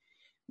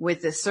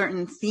with a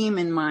certain theme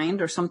in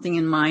mind or something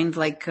in mind,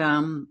 like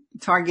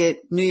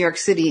target New York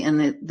City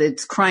and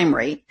its crime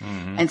rate.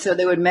 Mm-hmm. And so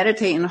they would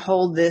meditate and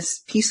hold this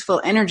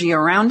peaceful energy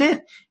around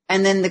it,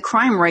 and then the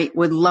crime rate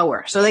would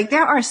lower. So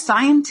there are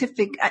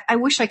scientific, I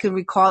wish I could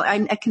recall,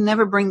 I can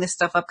never bring this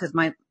stuff up because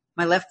my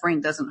left brain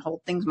doesn't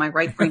hold things. My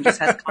right brain just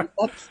has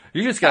concepts.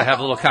 You just got to have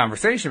a little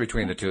conversation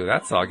between the two.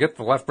 That's all. Get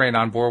the left brain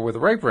on board with the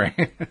right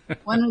brain.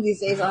 One of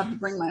these days I'll have to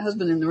bring my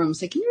husband in the room and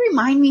say, can you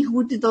remind me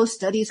who did those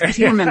studies? Because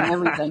you remember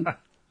everything.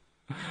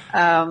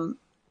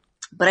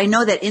 But I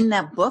know that in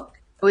that book,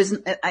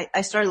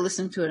 I started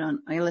listening to it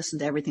I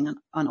listened to everything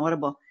on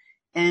Audible,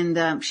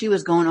 and, she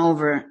was going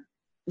over,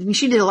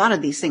 she did a lot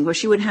of these things where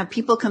she would have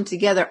people come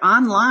together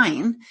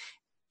online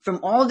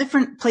from all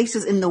different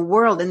places in the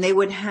world, and they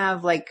would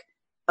have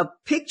a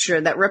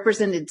picture that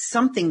represented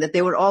something that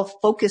they would all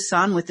focus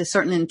on with a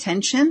certain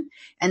intention.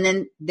 And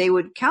then they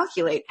would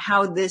calculate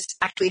how this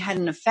actually had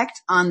an effect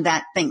on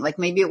that thing. Like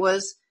maybe it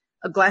was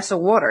a glass of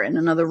water in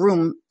another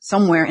room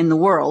somewhere in the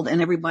world,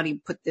 and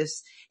everybody put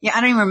this. Yeah,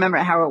 I don't even remember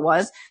how it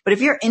was, but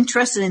if you're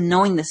interested in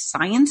knowing the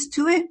science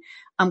to it,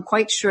 I'm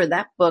quite sure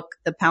that book,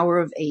 The Power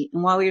of Eight.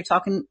 And while you're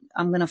talking,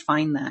 I'm going to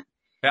find that.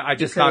 Yeah, I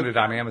just found it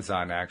on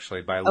Amazon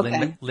actually by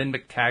Lynn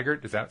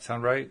McTaggart. Does that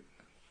sound right?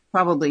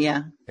 Probably,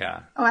 yeah.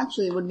 Yeah. Oh,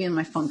 actually, it would be in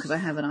my phone because I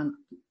have it on.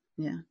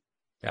 Yeah.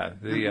 Yeah.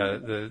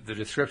 The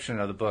description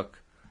of the book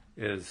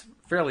is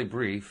fairly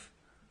brief.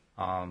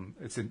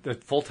 The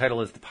full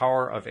title is The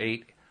Power of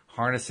Eight: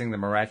 Harnessing the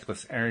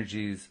Miraculous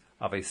Energies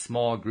of a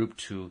Small Group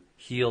to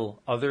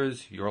Heal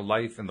Others, Your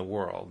Life, and the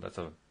World. That's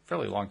a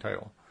fairly long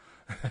title.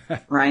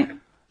 Right.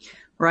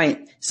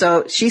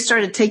 So she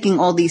started taking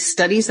all these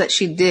studies that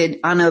she did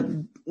on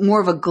a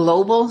more of a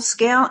global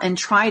scale and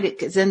tried it,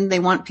 because then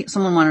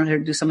someone wanted her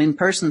to do some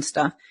in-person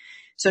stuff.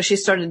 So she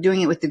started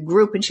doing it with the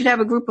group, and she'd have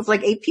a group of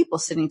 8 people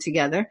sitting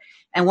together,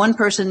 and one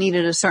person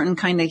needed a certain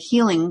kind of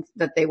healing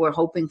that they were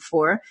hoping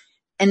for.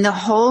 And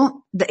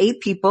the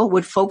 8 people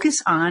would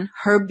focus on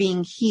her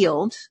being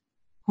healed,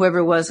 whoever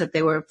it was that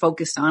they were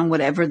focused on,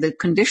 whatever the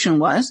condition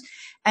was.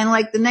 And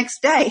the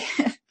next day,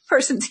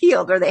 person's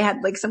healed, or they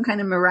had some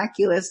kind of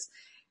miraculous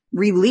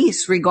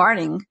release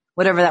regarding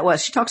whatever that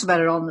was. She talks about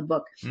it all in the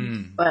book.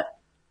 But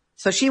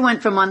so she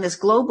went from on this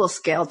global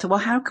scale to, well,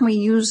 how can we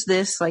use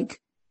this?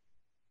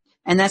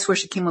 And that's where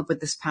she came up with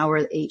this power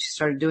of 8. She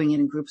started doing it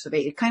in groups of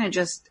 8. It kind of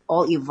just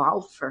all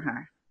evolved for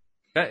her.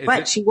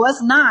 But she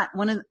was not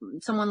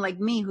someone like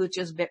me who's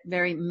just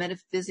very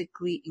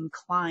metaphysically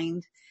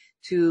inclined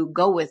to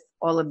go with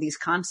all of these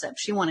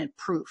concepts. She wanted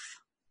proof.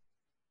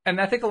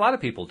 And I think a lot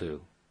of people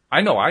do. I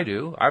know I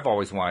do. I've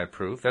always wanted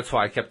proof. That's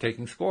why I kept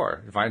taking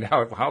score to find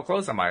out how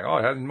close am I. Oh,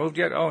 it hasn't moved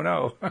yet. Oh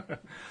no.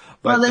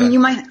 Well, then you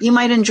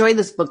might enjoy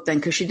this book then,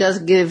 because she does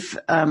give,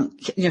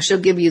 she'll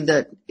give you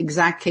the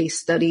exact case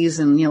studies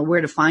and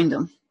where to find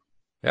them.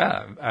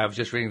 Yeah, I was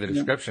just reading the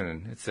description,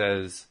 and it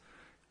says,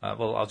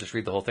 I'll just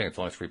read the whole thing. It's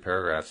only 3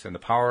 paragraphs. In The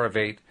Power of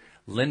 8,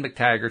 Lynn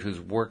McTaggart, whose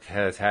work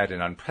has had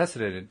an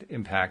unprecedented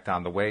impact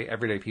on the way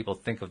everyday people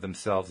think of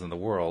themselves and the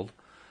world,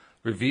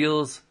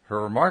 reveals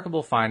her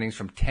remarkable findings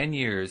from 10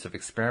 years of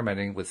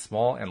experimenting with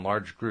small and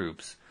large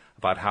groups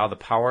about how the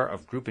power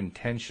of group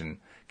intention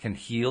can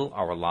heal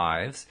our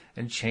lives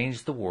and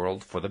change the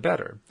world for the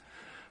better.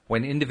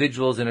 When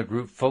individuals in a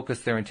group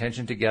focus their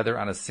intention together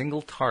on a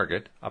single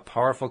target, a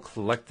powerful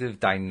collective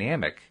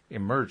dynamic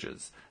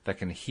emerges that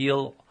can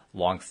heal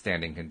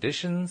long-standing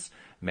conditions,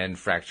 mend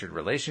fractured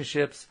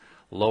relationships,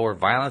 lower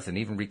violence, and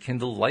even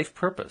rekindle life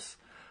purpose.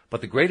 But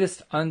the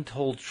greatest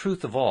untold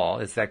truth of all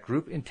is that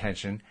group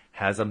intention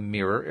has a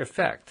mirror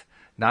effect,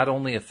 not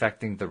only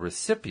affecting the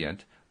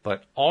recipient,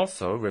 but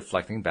also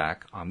reflecting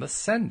back on the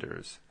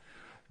senders.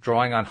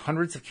 Drawing on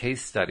hundreds of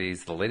case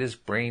studies, the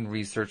latest brain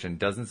research, and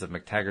dozens of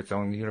McTaggart's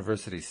own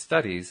university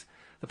studies,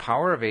 the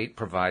Power of Eight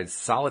provides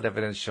solid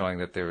evidence showing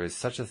that there is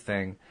such a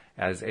thing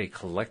as a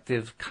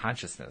collective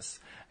consciousness.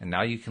 And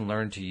now you can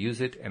learn to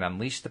use it and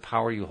unleash the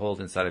power you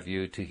hold inside of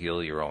you to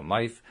heal your own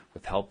life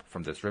with help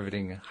from this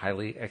riveting,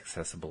 highly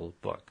accessible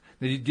book.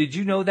 Did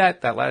you know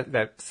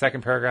that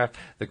second paragraph,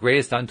 the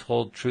greatest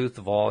untold truth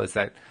of all is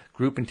that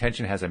group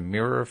intention has a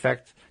mirror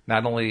effect,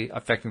 not only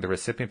affecting the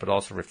recipient, but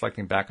also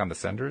reflecting back on the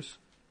senders?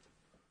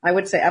 I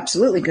would say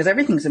absolutely, because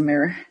everything's a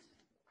mirror.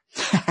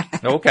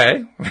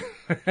 Okay.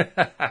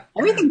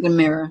 Everything's a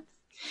mirror.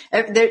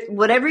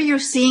 Whatever you're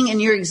seeing in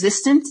your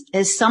existence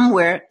is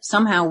somewhere,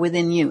 somehow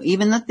within you.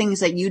 Even the things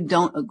that you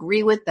don't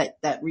agree with,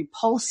 that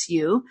repulse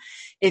you,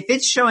 if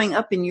it's showing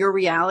up in your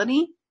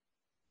reality,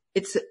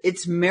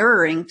 it's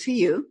mirroring to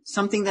you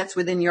something that's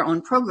within your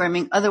own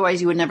programming. Otherwise,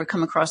 you would never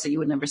come across it. You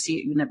would never see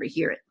it. You would never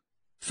hear it.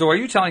 So are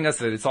you telling us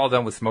that it's all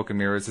done with smoke and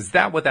mirrors? Is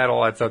that what that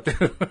all adds up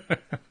to?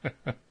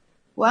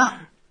 Well,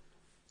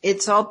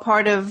 it's all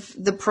part of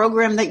the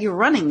program that you're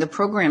running, the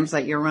programs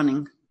that you're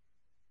running.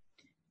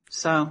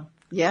 So,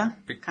 yeah,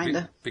 kind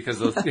of. Because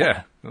those,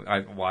 yeah,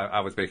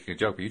 I was making a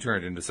joke, but you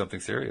turned it into something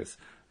serious.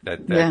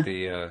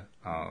 The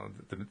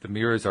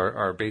mirrors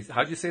are based.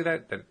 How'd you say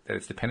that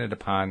it's dependent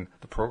upon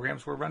the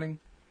programs we're running?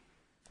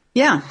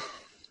 Yeah.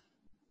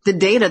 The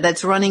data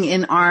that's running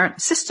in our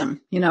system,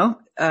 in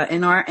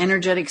our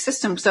energetic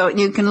system. So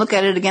you can look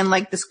at it again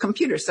like this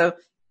computer. So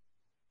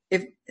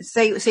if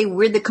say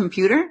we're the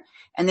computer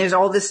and there's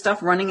all this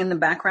stuff running in the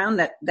background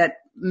that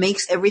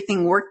makes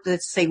everything work,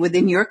 let's say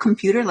within your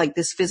computer, like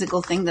this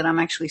physical thing that I'm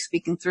actually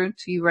speaking through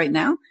to you right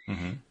now.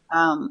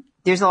 Mm-hmm.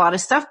 There's a lot of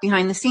stuff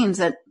behind the scenes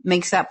that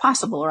makes that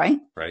possible, right?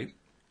 Right.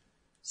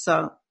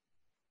 So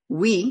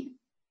we,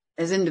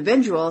 as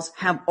individuals,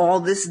 have all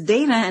this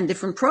data and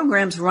different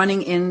programs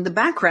running in the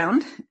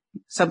background,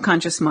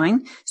 subconscious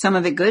mind, some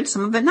of it good,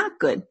 some of it not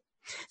good.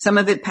 Some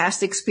of it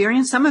past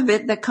experience, some of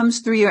it that comes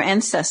through your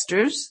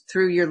ancestors,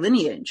 through your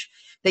lineage,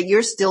 that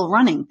you're still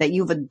running, that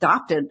you've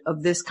adopted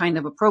of this kind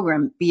of a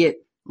program, be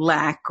it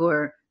lack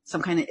or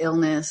some kind of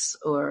illness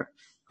or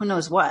who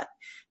knows what.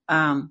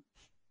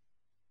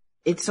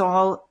 It's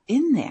all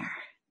in there.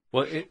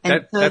 Well,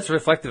 that's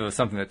reflective of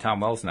something that Tom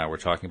Wells and I were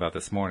talking about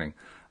this morning,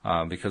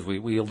 because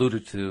we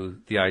alluded to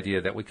the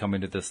idea that we come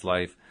into this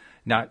life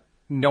not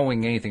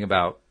knowing anything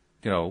about,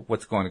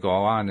 what's going to go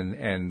on,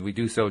 and we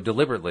do so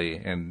deliberately.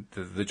 And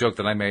the joke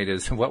that I made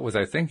is, what was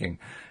I thinking?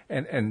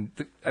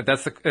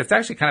 It's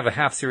actually kind of a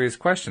half serious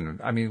question.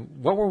 I mean,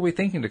 what were we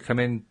thinking to come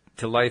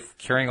into life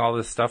carrying all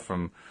this stuff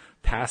from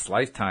past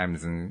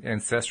lifetimes and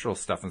ancestral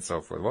stuff and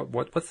so forth?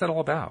 What's that all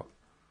about?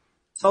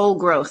 Soul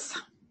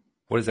growth.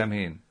 What does that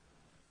mean?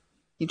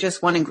 You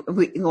just want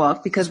to,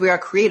 because we are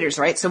creators,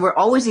 right? So we're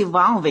always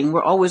evolving.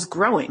 We're always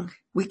growing.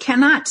 We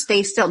cannot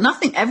stay still.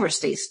 Nothing ever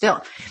stays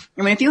still.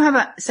 I mean, if you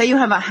have say you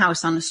have a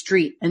house on the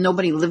street and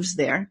nobody lives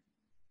there,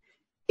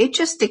 it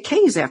just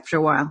decays after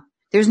a while.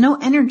 There's no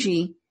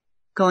energy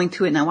going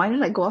to it. Now, why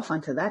did I go off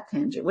onto that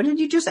tangent? What did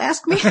you just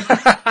ask me?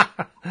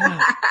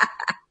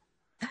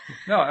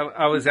 No,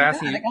 I was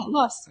asking. I got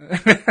lost.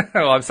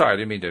 Well, I'm sorry. I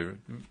didn't mean to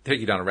take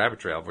you down a rabbit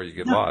trail where you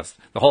get lost.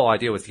 The whole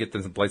idea was to get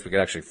to some place we could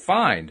actually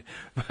find.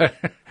 But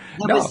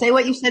say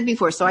what you said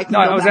before so I can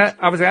go back.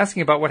 I was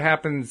asking about what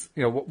happens,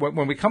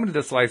 when we come into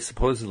this life,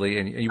 supposedly,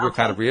 and you were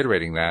kind of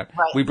reiterating that.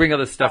 Right. We bring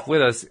other stuff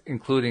with us,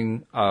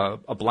 including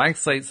a blank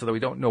slate so that we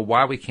don't know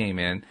why we came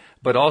in.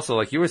 But also,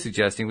 like you were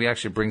suggesting, we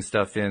actually bring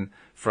stuff in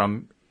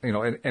from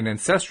an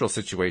ancestral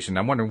situation.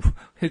 I'm wondering,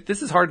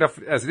 this is hard enough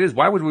as it is.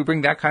 Why would we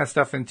bring that kind of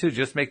stuff in too?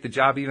 Just make the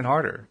job even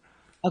harder.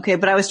 Okay,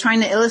 but I was trying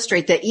to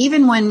illustrate that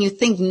even when you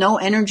think no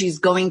energy is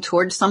going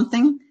towards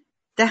something,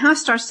 the house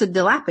starts to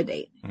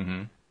dilapidate.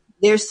 Mm-hmm.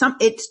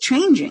 It's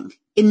changing,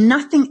 and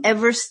nothing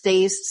ever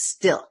stays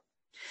still.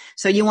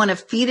 So you want to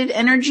feed it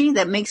energy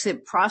that makes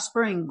it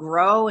prosper and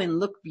grow and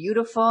look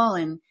beautiful.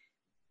 And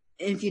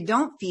if you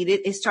don't feed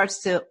it, it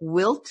starts to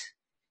wilt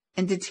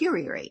and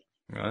deteriorate.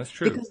 No, that's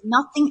true. Because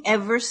nothing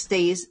ever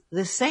stays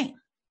the same.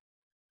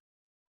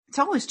 It's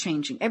always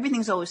changing.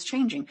 Everything's always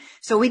changing.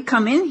 So we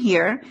come in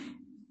here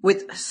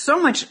with so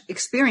much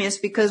experience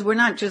because we're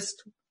not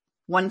just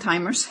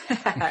one-timers.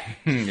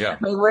 Yeah.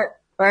 I mean,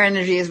 our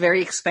energy is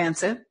very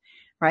expansive,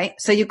 right?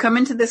 So you come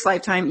into this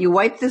lifetime, you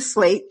wipe this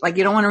slate, like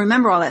you don't want to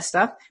remember all that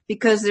stuff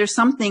because there's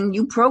something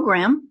you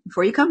program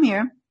before you come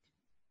here,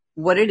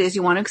 what it is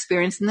you want to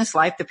experience in this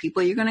life, the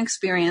people you're going to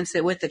experience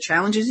it with, the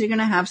challenges you're going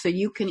to have so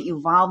you can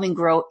evolve and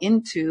grow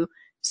into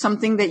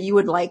something that you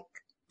would like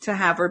to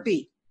have or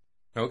be.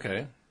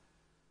 Okay.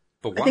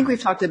 But why? I think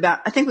we've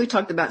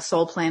talked about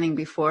soul planning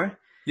before.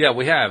 Yeah,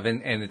 we have.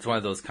 And it's one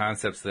of those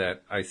concepts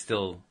that I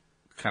still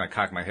kind of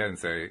cock my head and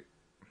say,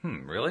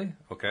 really?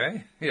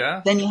 Okay.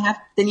 Yeah. Then you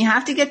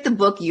have to get the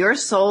book, Your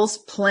Soul's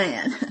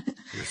Plan.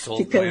 Your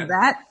Soul's Plan.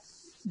 Because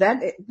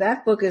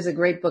that book is a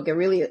great book. It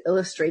really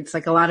illustrates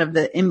like a lot of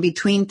the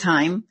in-between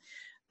time,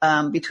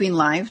 between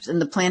lives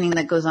and the planning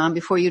that goes on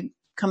before you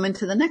come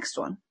into the next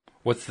one.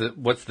 What's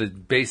the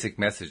basic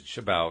message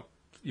about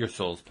your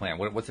soul's plan?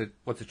 What's it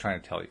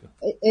trying to tell you?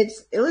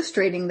 It's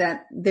illustrating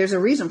that there's a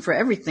reason for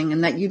everything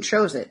and that you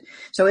chose it.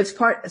 So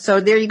so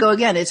there you go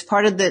again. It's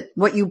part of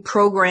what you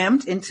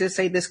programmed into,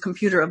 say, this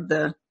computer of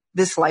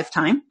this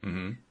lifetime,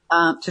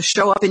 to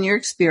show up in your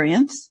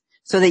experience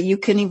so that you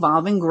can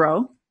evolve and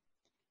grow.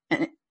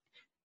 And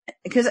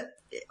because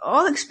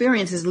all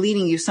experience is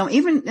leading you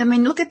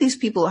look at these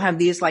people who have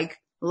these like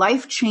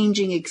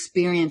life-changing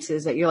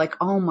experiences that you're like,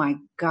 oh my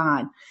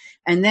God.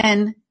 And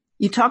then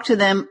you talk to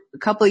them a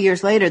couple of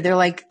years later, they're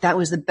like, that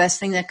was the best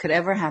thing that could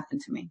ever happen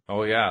to me.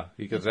 Oh yeah.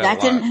 Because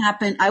that didn't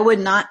happen, I would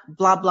not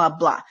blah, blah,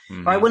 blah.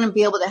 Or I wouldn't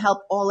be able to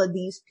help all of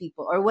these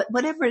people or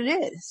whatever it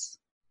is.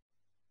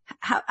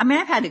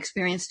 I've had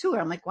experience too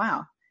where I'm like,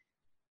 wow.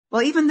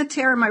 Well, even the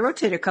tear in my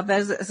rotator cuff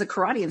as a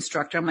karate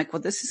instructor, I'm like,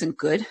 well, this isn't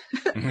good.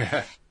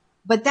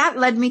 But that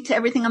led me to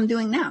everything I'm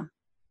doing now.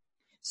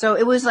 So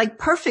it was like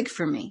perfect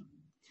for me,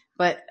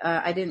 but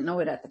I didn't know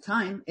it at the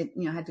time. It,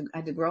 I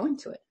had to grow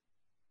into it.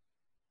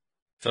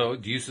 So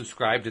do you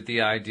subscribe to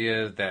the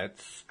idea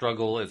that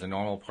struggle is a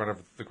normal part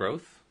of the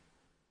growth?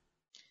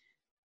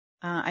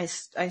 I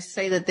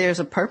say that there's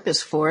a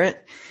purpose for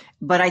it,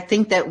 but I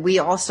think that we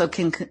also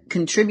can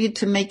contribute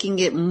to making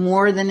it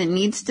more than it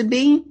needs to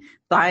be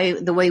by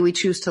the way we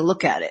choose to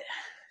look at it,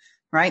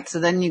 right? So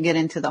then you get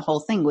into the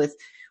whole thing with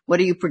what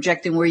are you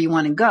projecting where you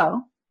want to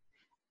go?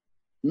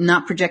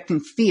 Not projecting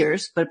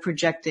fears, but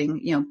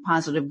projecting,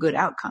 positive, good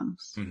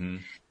outcomes. Mm-hmm.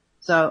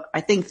 So I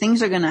think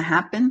things are going to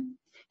happen.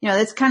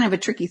 That's kind of a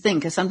tricky thing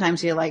because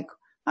sometimes you're like,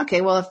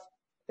 okay, well,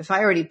 if I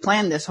already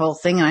planned this whole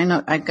thing and I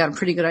know I've got a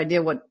pretty good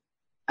idea what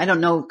I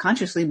don't know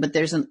consciously, but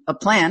there's a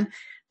plan,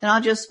 then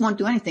I'll just won't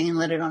do anything and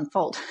let it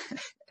unfold.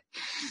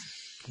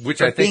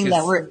 Which I think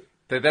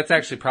that's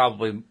actually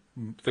probably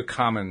the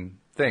common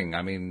thing.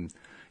 I mean,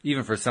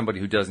 even for somebody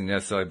who doesn't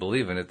necessarily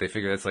believe in it, they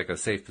figure that's like a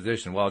safe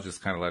position. Well, I'll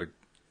just kind of let it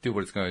do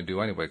what it's going to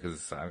do anyway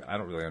because I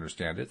don't really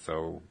understand it.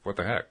 So what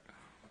the heck?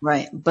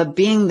 Right. But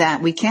being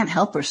that we can't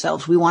help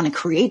ourselves, we want to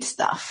create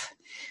stuff.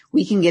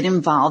 We can get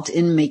involved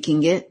in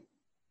making it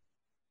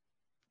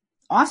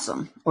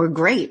awesome or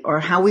great or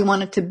how we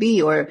want it to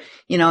be or,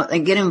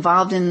 and get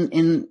involved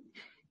in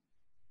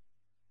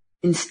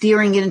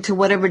steering it into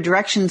whatever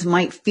directions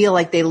might feel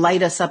like they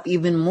light us up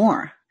even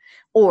more.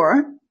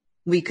 Or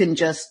we can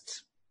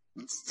just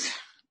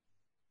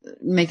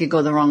make it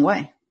go the wrong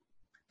way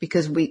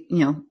because we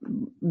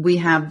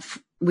have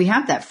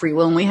that free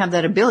will and we have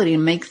that ability to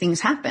make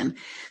things happen.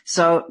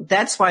 So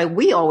that's why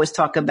we always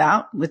talk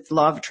about with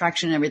law of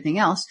attraction and everything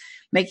else,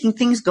 making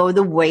things go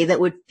the way that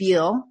would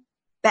feel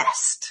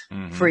best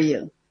for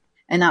you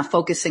and not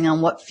focusing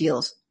on what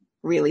feels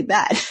really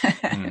bad.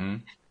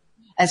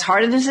 As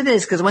hard as it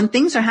is, because when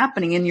things are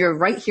happening in your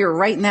right here,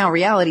 right now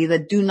reality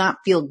that do not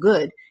feel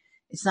good,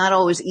 it's not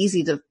always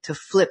easy to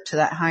flip to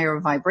that higher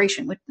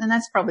vibration. And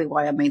that's probably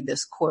why I made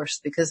this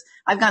course, because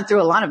I've gone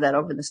through a lot of that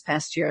over this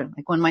past year.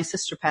 Like when my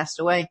sister passed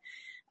away,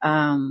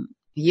 a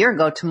year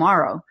ago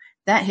tomorrow,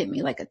 that hit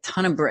me like a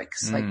ton of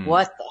bricks. Like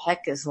what the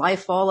heck is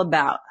life all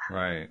about?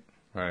 Right.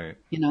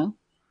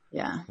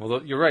 Yeah.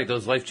 Well, you're right.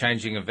 Those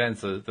life-changing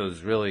events,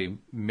 those really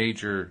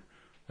major,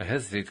 I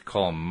hesitate to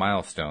call them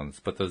milestones,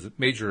 but those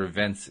major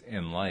events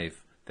in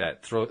life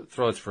that throw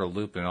us for a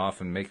loop and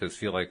often make us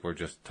feel like we're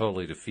just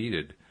totally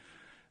defeated,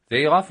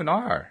 they often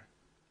are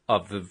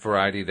of the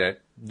variety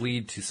that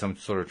lead to some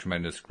sort of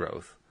tremendous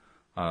growth.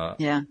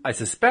 I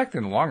suspect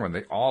in the long run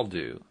they all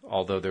do,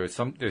 although there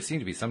seem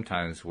to be some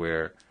times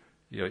where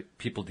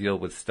people deal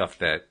with stuff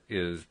that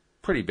is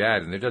pretty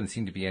bad and there doesn't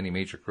seem to be any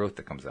major growth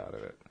that comes out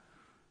of it.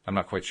 I'm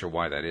not quite sure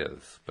why that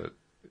is, but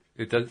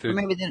it does.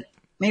 Maybe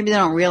they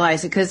don't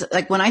realize it because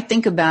like when I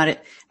think about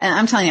it, and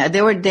I'm telling you,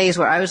 there were days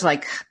where I was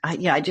like,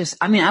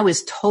 I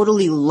was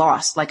totally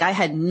lost. Like I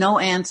had no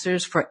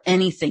answers for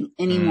anything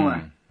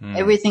anymore.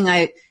 Everything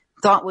I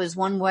thought was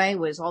one way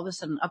was all of a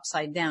sudden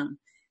upside down.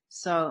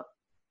 So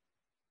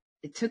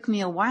it took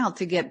me a while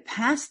to get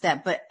past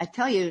that. But I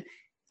tell you,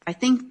 I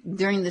think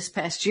during this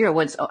past year,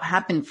 what's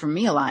happened for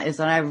me a lot is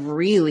that I've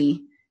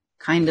really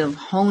kind of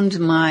honed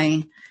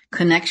my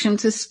connection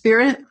to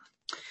spirit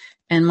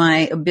and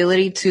my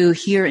ability to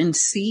hear and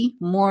see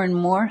more and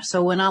more.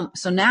 So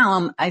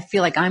now I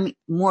feel like I'm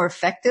more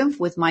effective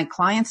with my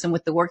clients and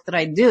with the work that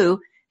I do,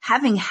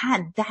 having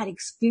had that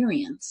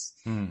experience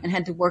and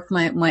had to work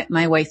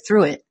my way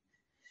through it.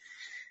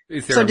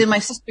 So did my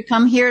sister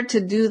come here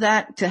to do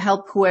that, to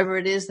help whoever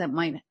it is that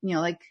might,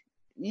 I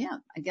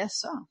guess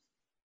so.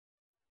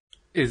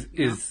 Is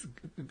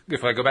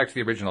if I go back to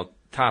the original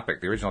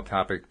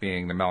topic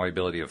being the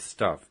malleability of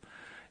stuff,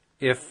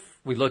 if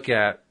we look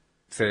at,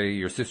 say,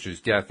 your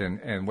sister's death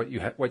and what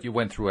you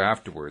went through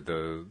afterward,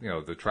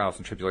 the trials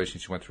and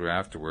tribulations you went through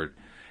afterward,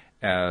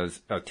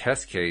 as a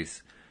test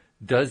case,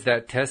 does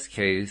that test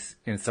case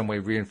in some way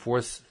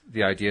reinforce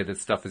the idea that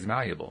stuff is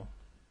malleable?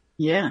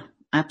 Yeah,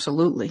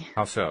 absolutely.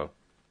 How so?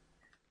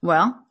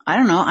 Well, I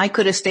don't know. I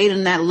could have stayed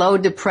in that low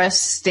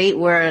depressed state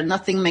where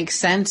nothing makes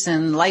sense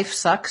and life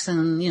sucks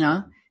and,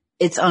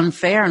 it's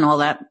unfair and all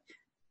that.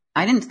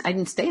 I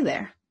didn't stay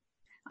there.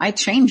 I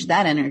changed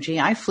that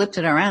energy. I flipped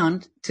it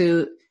around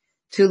to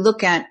to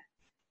look at,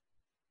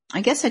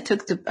 I guess I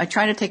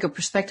tried to take a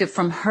perspective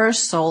from her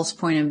soul's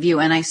point of view.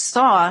 And I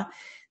saw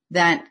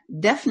that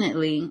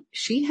definitely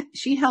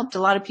she helped a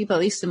lot of people,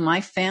 at least in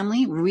my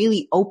family,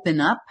 really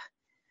open up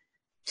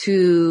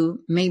to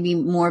maybe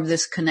more of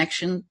this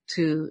connection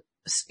to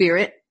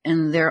spirit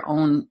and their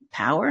own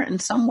power in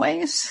some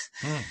ways.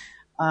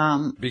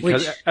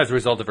 Because as a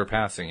result of her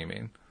passing, you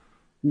mean?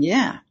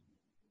 Yeah.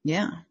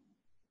 Yeah.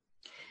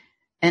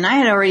 And I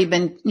had already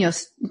been,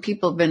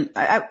 people have been,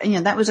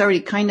 that was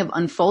already kind of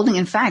unfolding.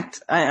 In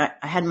fact, I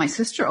had my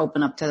sister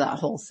open up to that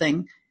whole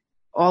thing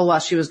all while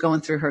she was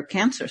going through her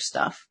cancer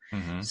stuff.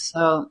 Mm-hmm.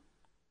 So,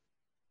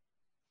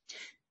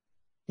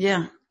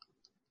 yeah.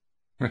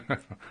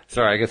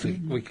 Sorry, I guess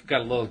we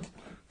got a little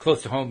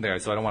close to home there,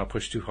 so I don't want to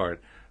push too hard.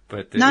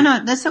 But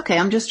no, that's okay.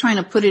 I'm just trying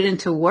to put it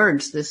into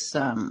words. This,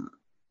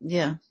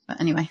 yeah.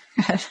 But anyway,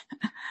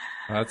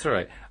 that's all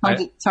right.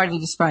 It's hard to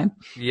describe.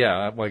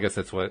 Yeah, well, I guess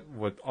that's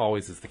what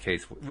always is the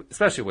case,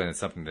 especially when it's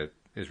something that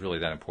is really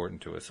that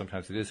important to us.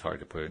 Sometimes it is hard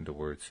to put it into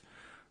words.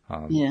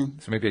 Yeah.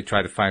 So maybe I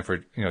try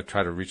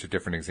to reach a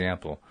different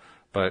example,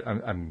 but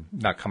I'm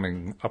not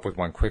coming up with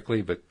one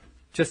quickly. But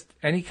just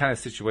any kind of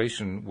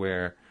situation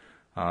where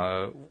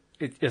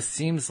it just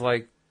seems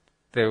like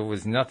there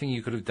was nothing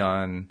you could have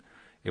done.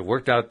 It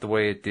worked out the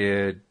way it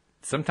did.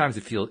 Sometimes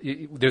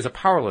there's a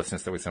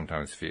powerlessness that we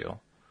sometimes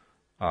feel,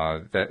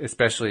 that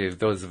especially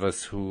those of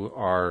us who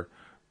are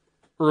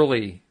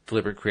early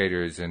deliberate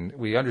creators, and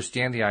we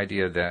understand the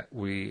idea that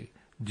we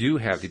do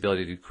have the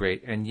ability to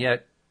create, and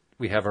yet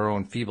we have our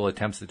own feeble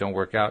attempts that don't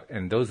work out.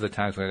 And those are the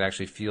times when it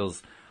actually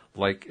feels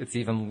like it's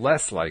even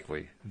less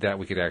likely that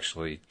we could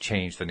actually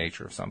change the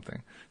nature of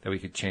something, that we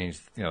could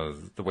change,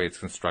 the way it's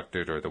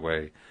constructed or the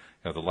way,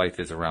 the life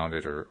is around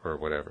it or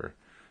whatever.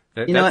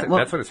 That's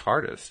what is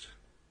hardest.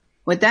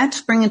 What that's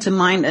bringing to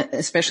mind,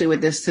 especially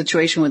with this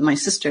situation with my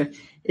sister,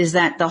 is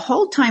that the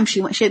whole time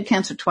she had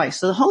cancer twice.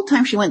 So the whole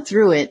time she went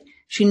through it,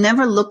 she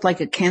never looked like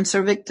a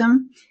cancer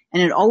victim.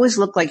 And it always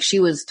looked like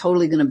she was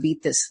totally going to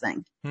beat this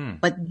thing.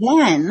 But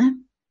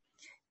then,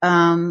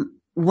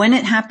 when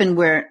it happened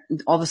where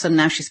all of a sudden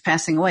now she's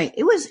passing away,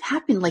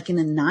 happened like in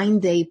a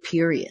 9-day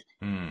period.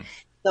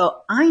 So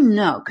I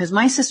know, because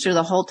my sister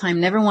the whole time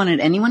never wanted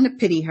anyone to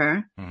pity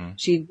her. Mm-hmm.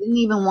 She didn't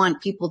even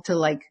want people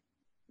to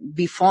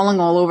be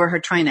falling all over her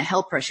trying to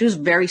help her. She was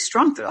very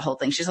strong through the whole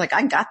thing. She's like,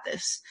 I got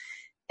this.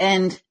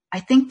 And I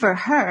think for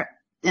her,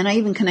 and I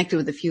even connected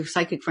with a few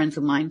psychic friends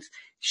of mine,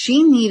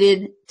 she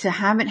needed to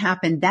have it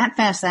happen that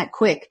fast, that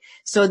quick,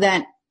 so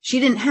that she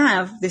didn't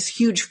have this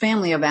huge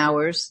family of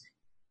ours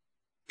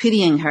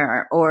pitying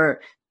her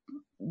or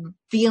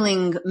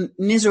feeling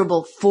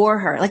miserable for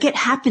her. Like it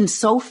happened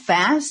so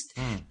fast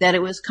that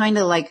it was kind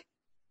of like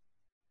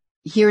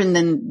here and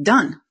then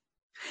done,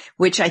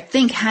 which I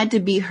think had to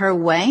be her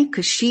way,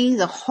 because she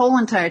the whole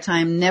entire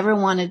time never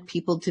wanted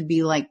people to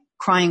be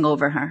crying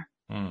over her.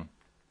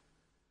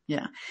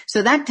 Yeah.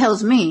 So that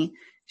tells me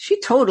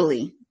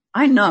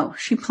I know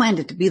she planned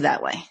it to be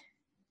that way.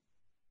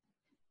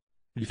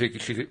 You think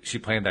she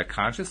planned that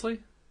consciously?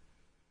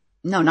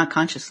 No, not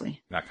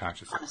consciously. Not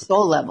consciously. On a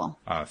soul level.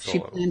 She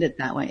planned it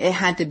that way. It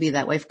had to be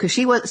that way because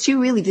she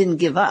really didn't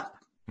give up.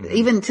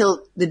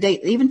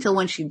 Mm-hmm. Even till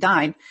when she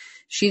died,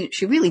 she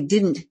really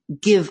didn't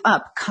give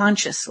up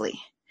consciously.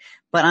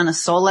 But on a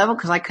soul level,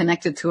 because I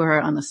connected to her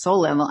on the soul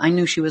level, I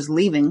knew she was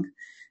leaving,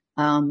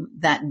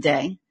 that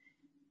day.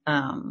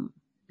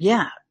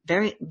 Yeah,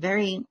 very,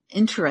 very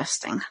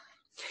interesting.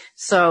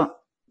 So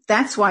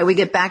that's why we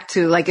get back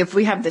to if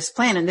we have this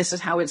plan and this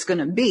is how it's going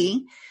to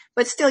be,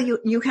 but still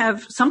you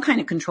have some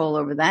kind of control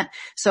over that.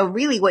 So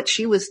really what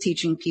she was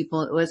teaching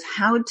people was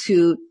how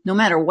to, no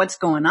matter what's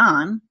going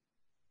on,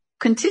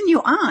 continue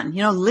on,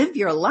 live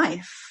your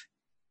life,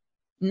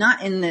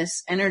 not in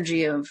this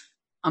energy of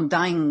I'm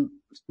dying,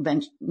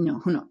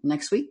 who knows,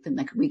 next week, the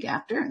next week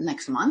after,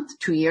 next month,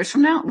 2 years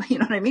from now. You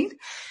know what I mean?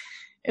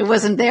 It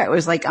wasn't there. It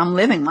was I'm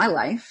living my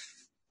life.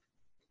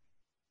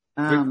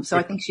 So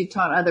I think she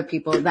taught other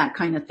people that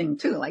kind of thing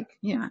too,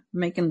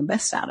 making the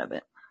best out of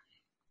it.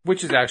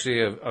 Which is actually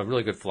a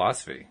really good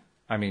philosophy.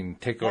 I mean,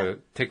 take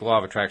law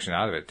of attraction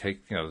out of it,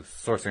 take,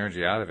 source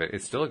energy out of it.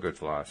 It's still a good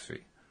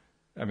philosophy.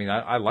 I mean,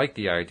 I like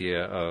the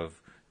idea of,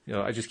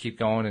 I just keep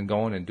going and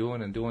going and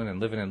doing and doing and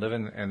living,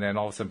 and then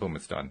all of a sudden, boom,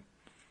 it's done.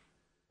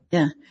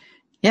 Yeah.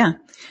 Yeah.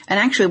 And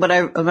actually what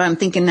I'm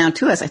thinking now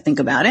too, as I think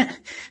about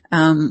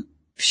it,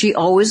 she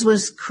always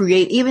was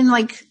even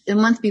a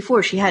month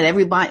before she had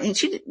everybody,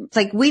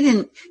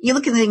 and you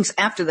look at things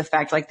after the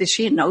fact, did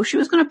she know she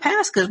was going to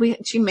pass? Cause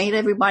she made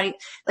everybody,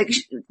 we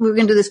were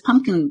going to do this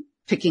pumpkin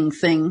picking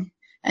thing.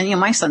 And,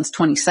 my son's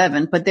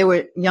 27, but there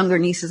were younger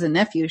nieces and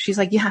nephews. She's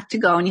like, you have to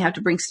go and you have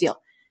to bring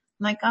steel.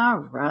 I'm like, all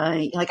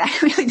right. I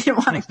really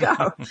didn't want to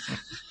go.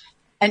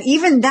 And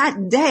even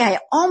that day, I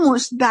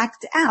almost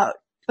backed out.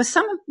 But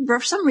for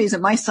some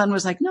reason, my son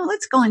was like, no,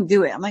 let's go and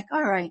do it. I'm like,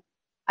 all right.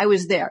 I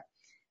was there.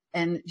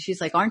 And she's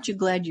like, aren't you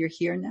glad you're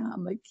here now?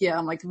 I'm like, yeah.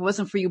 I'm like, if it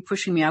wasn't for you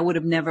pushing me, I would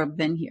have never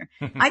been here.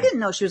 I didn't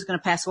know she was going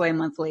to pass away a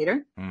month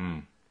later.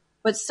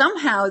 But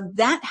somehow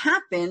that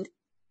happened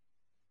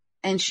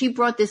And she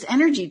brought this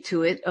energy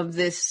to it of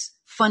this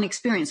fun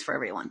experience for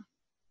everyone.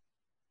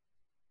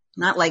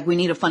 Not like we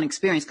need a fun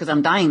experience because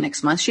I'm dying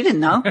next month. She didn't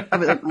know.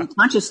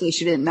 Unconsciously,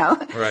 she didn't know.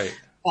 Right.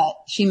 But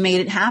she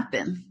made it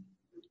happen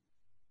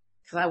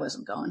because I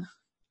wasn't going.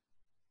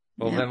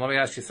 Well, then let me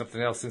ask you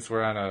something else, since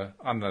we're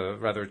on the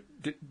rather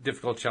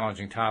difficult,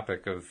 challenging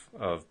topic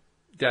of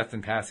death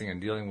and passing and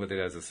dealing with it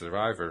as a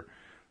survivor.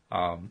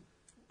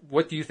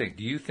 What do you think?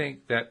 Do you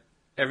think that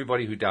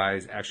everybody who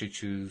dies actually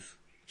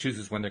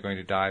chooses when they're going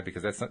to die?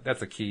 Because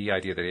that's a key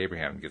idea that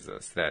Abraham gives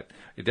us, that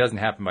it doesn't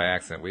happen by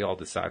accident. We all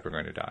decide we're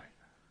going to die.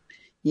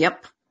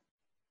 Yep.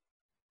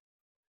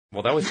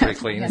 Well, that was pretty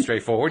clean and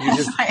straightforward.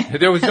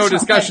 There was no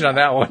discussion on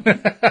that one.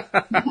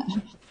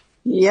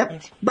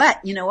 Yep. But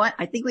you know what?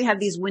 I think we have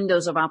these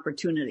windows of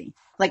opportunity.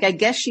 Like, I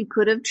guess she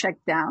could have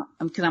checked out,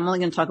 because I'm only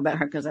going to talk about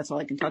her because that's all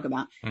I can talk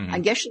about. I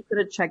guess she could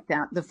have checked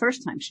out the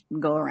first time she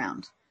would go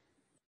around.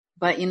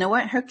 But you know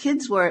what? Her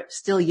kids were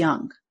still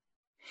young.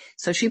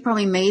 So she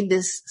probably made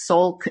this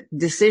soul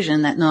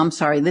decision that, no, I'm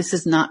sorry,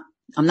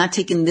 I'm not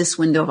taking this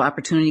window of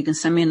opportunity. You can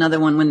send me another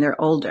one when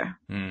they're older.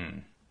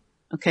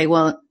 Okay.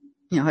 Well,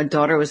 her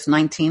daughter was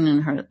 19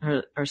 and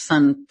her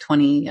son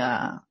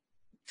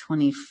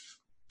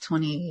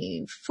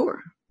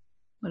 24.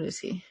 What is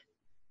he?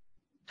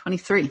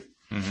 23.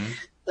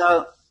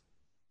 So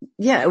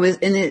yeah, it was,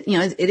 and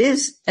it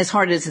is, as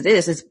hard as it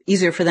is, it's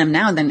easier for them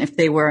now than if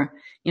they were,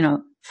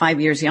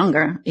 5 years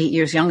younger, 8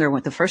 years younger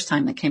with the first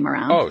time that came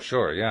around. Oh,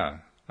 sure.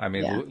 Yeah. I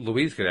mean,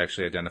 Louise could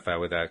actually identify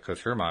with that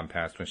because her mom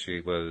passed when she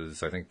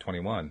was, I think,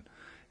 21,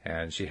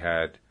 and she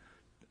had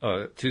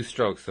 2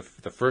 strokes.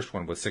 The first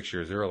one was 6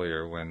 years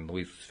earlier when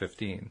Louise was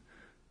 15,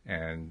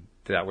 and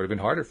that would have been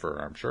harder for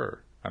her, I'm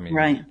sure. I mean,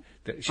 right.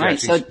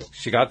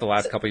 She got the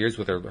last couple of years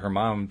with her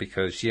mom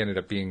because she ended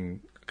up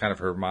being kind of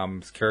her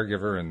mom's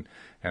caregiver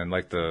and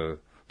like the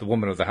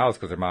woman of the house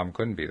because her mom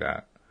couldn't be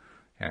that.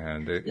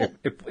 And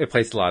it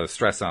placed a lot of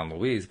stress on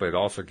Louise, but it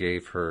also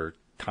gave her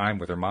time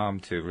with her mom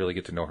to really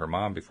get to know her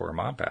mom before her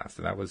mom passed.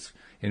 And that was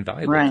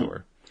invaluable to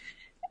her.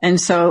 And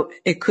so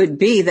it could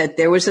be that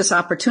there was this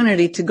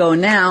opportunity to go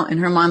now, and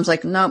her mom's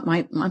like, no,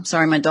 I'm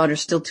sorry, my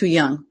daughter's still too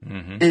young,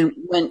 and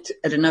went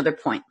at another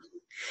point.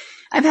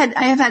 I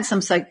have had some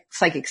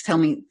psychics tell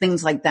me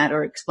things like that,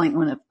 or explain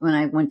when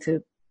I went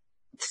to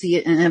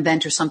see an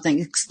event or something,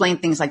 explain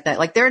things like that.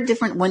 Like, there are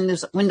different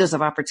windows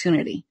of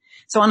opportunity.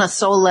 So on a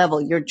soul level,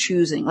 you're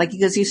choosing, like,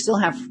 because you still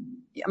have,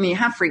 you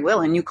have free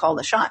will and you call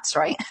the shots,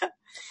 right?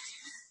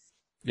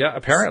 Yeah,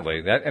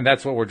 apparently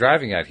that's what we're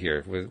driving at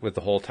here with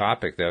the whole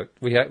topic, that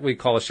we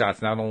call the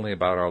shots not only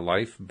about our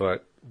life,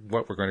 but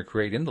what we're going to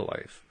create in the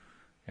life,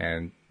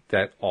 and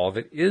that all of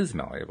it is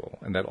malleable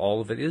and that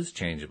all of it is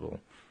changeable.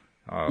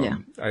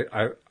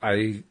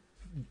 I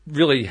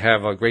really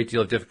have a great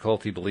deal of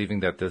difficulty believing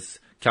that this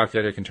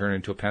calculator can turn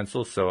into a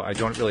pencil, so I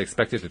don't really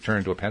expect it to turn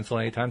into a pencil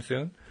anytime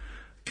soon.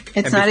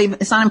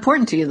 It's not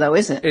important to you though,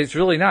 is it? It's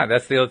really not.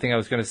 That's the other thing I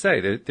was going to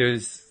say.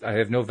 I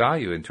have no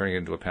value in turning it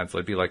into a pencil.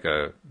 It'd be like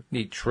a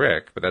neat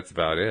trick, but that's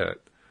about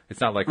it. It's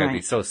not like I'd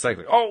be so psyched,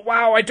 like, oh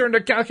wow, I turned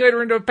a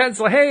calculator into a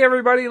pencil. Hey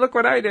everybody, look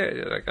what I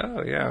did. Like,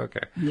 oh yeah,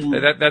 okay.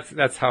 Yeah.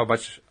 That's how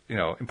much,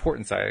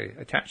 importance I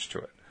attach to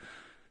it.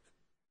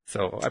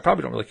 So I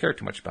probably don't really care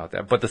too much about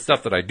that. But the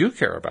stuff that I do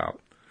care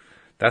about,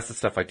 that's the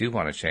stuff I do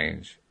want to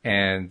change.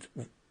 And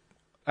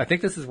I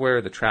think this is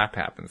where the trap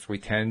happens. We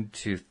tend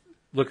to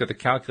look at the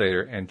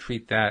calculator and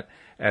treat that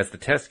as the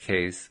test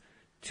case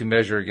to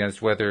measure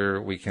against whether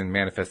we can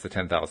manifest the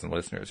 10,000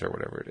 listeners or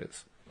whatever it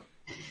is.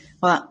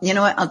 Well, you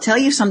know what? I'll tell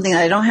you something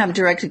that I don't have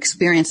direct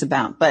experience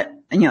about, but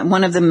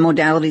one of the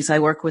modalities I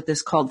work with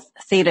is called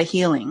theta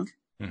healing.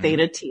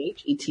 Theta,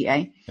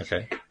 Theta.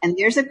 Okay. And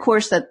there's a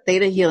course that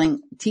Theta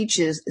Healing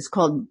teaches. It's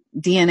called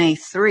DNA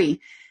 3.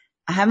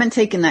 I haven't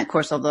taken that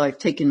course, although I've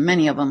taken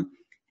many of them.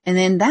 And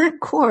in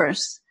that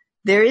course,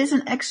 there is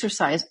an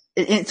exercise.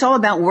 It's all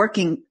about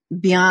working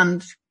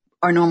beyond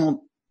our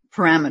normal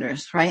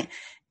parameters, right?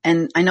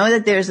 And I know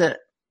that there's a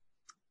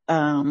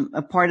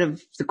part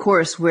of the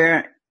course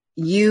where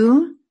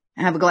you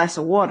have a glass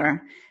of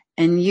water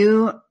and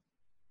you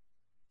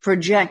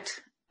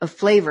project a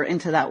flavor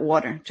into that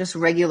water, just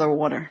regular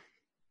water.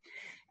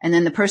 And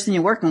then the person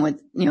you're working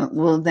with,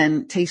 will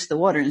then taste the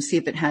water and see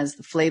if it has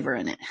the flavor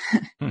in it.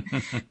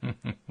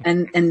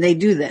 And they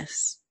do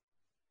this.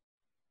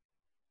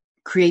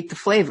 Create the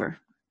flavor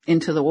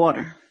into the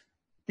water.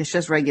 It's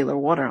just regular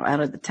water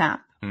out of the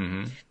tap.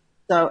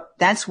 So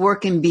that's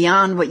working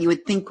beyond what you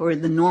would think were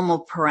the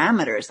normal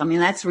parameters. I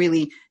mean, that's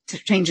really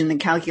changing the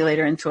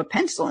calculator into a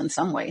pencil in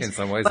some ways. In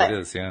some ways it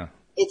is, yeah.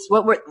 It's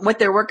what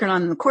they're working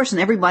on in the course,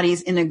 and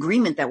everybody's in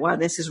agreement that, wow,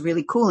 this is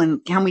really cool.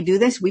 And can we do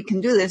this? We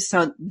can do this.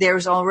 So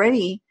there's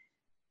already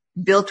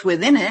built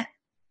within it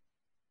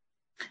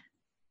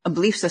a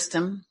belief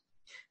system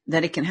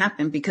that it can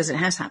happen because it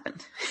has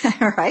happened.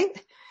 Right?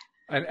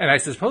 And I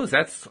suppose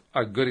that's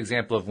a good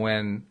example of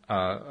when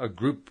a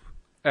group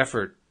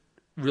effort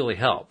really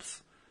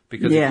helps.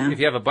 Because if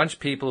you have a bunch of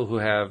people who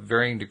have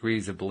varying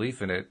degrees of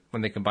belief in it,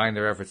 when they combine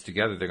their efforts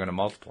together, they're going to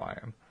multiply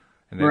them.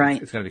 and then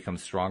Right. it's going to become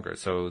stronger.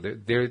 So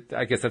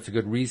I guess that's a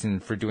good reason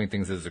for doing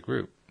things as a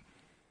group.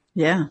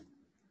 Yeah.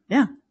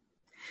 Yeah.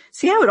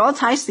 See how it all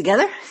ties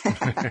together?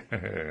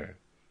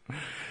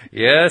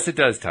 Yes, it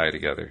does tie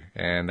together.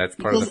 And that's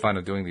part of the Because- fun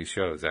of doing these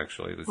shows,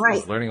 actually, is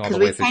Right. learning all Because the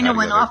we ways they tie kind of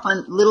together. went off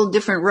on little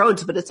different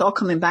roads, but it's all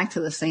coming back to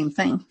the same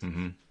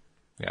thing.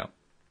 Yeah.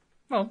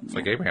 Well, it's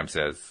like Abraham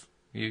says,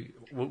 we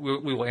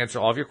will answer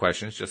all of your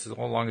questions just as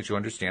long as you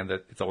understand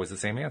that it's always the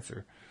same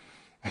answer.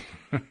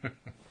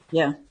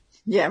 Yeah.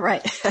 Yeah,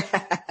 right.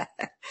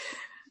 A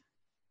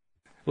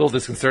little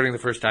disconcerting the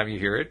first time you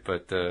hear it,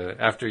 but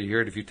after you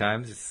hear it a few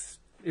times,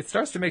 it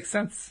starts to make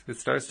sense. It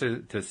starts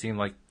to seem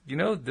like,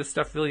 this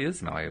stuff really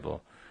is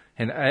malleable.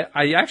 And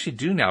I actually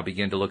do now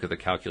begin to look at the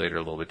calculator a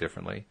little bit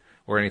differently,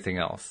 or anything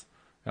else.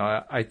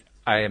 I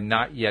am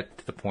not yet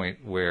to the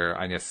point where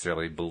I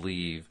necessarily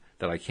believe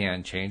that I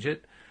can change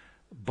it,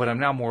 but I'm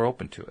now more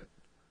open to it.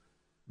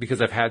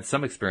 Because I've had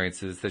some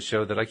experiences that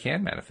show that I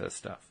can manifest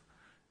stuff.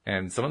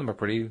 And some of them are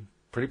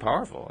pretty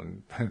powerful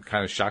and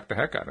kind of shock the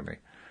heck out of me.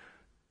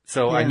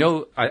 So Yeah.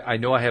 I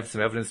know I have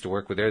some evidence to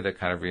work with there that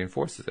kind of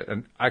reinforces it.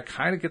 And I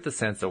kind of get the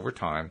sense over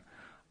time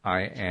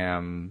I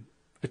am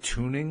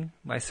attuning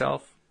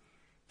myself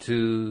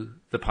to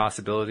the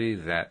possibility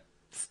that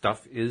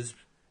stuff is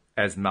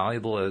as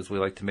malleable as we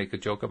like to make a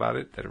joke about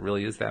it, that it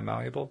really is that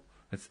malleable.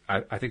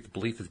 I think the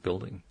belief is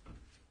building.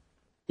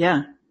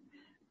 Yeah.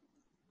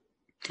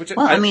 Which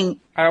Well,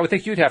 I would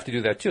think you'd have to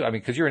do that too.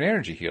 Because you're an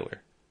energy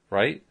healer,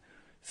 right?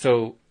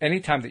 So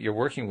anytime that you're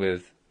working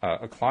with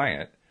a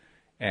client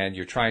and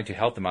you're trying to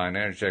help them on an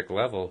energetic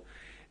level,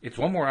 it's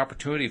one more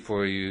opportunity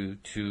for you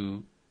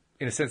to,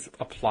 in a sense,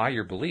 apply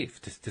your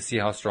belief to see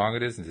how strong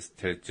it is and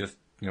to just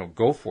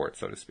go for it,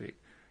 so to speak.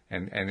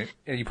 And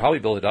you probably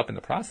build it up in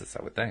the process,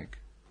 I would think.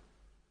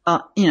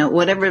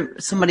 Whatever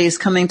somebody is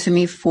coming to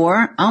me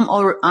for,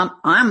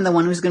 I'm the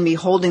one who's going to be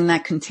holding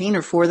that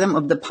container for them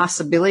of the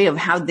possibility of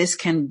how this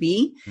can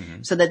be,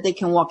 so that they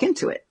can walk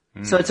into it.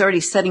 So it's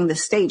already setting the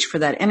stage for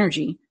that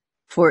energy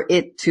for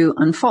it to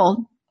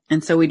unfold.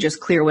 And so we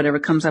just clear whatever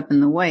comes up in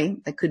the way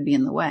that could be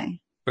in the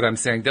way. But I'm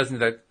saying, doesn't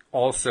that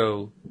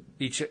also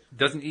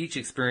doesn't each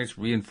experience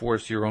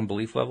reinforce your own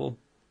belief level?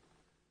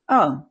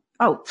 Oh,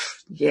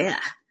 yeah.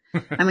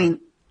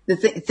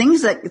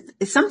 Things that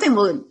something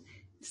will,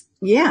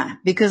 yeah,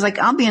 because like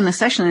I'll be in a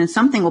session and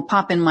something will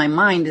pop in my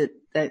mind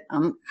that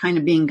I'm kind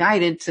of being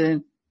guided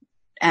to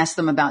ask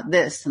them about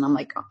this. And I'm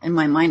like, in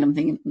my mind, I'm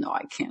thinking, no,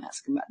 I can't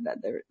ask about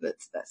that.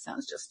 That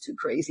sounds just too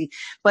crazy.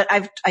 But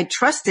I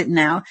trust it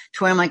now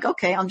to where I'm like,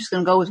 okay, I'm just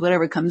going to go with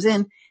whatever comes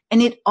in.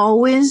 And it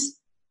always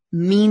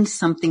means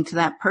something to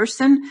that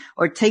person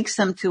or takes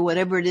them to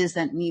whatever it is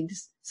that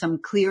needs some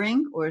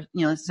clearing or,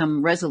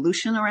 some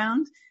resolution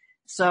around.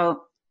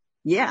 So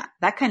yeah,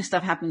 that kind of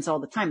stuff happens all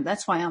the time.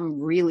 That's why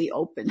I'm really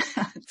open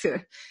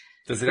to.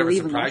 Does it ever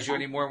surprise you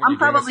anymore? When I'm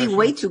probably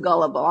way too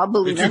gullible. I'll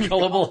believe anything. Too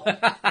gullible?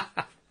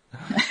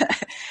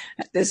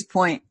 At this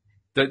point.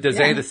 Does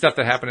any of the stuff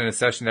that happened in a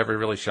session ever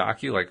really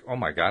shock you? Like, oh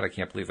my God, I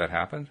can't believe that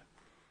happened?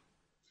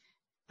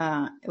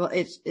 Well,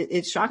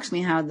 it shocks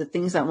me how the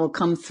things that will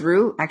come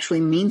through actually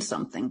mean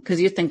something.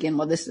 Cause you're thinking,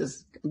 well, this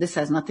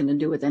has nothing to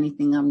do with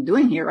anything I'm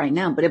doing here right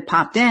now, but it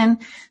popped in.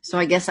 So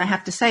I guess I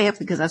have to say it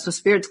because that's what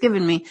Spirit's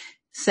given me.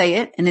 Say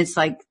it. And it's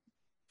like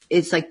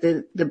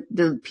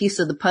the piece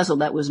of the puzzle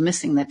that was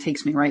missing that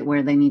takes me right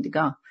where they need to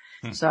go.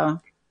 So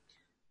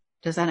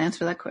does that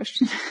answer that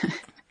question?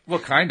 Well,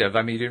 kind of.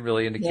 You didn't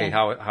really indicate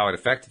how it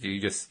affected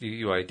you.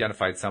 You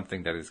identified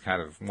something that is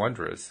kind of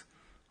wondrous.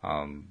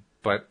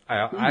 But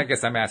I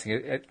guess I'm asking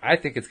it. I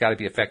think it's got to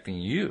be affecting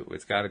you.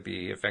 It's got to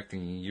be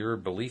affecting your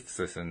belief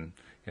system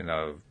in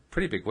a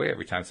pretty big way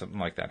every time something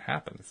like that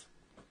happens.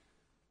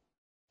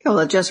 Well,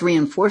 it just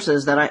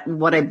reinforces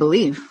what I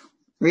believe,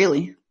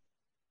 really.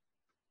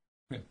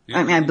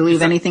 I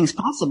believe anything's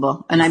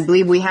possible. And I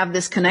believe we have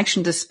this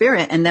connection to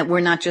spirit and that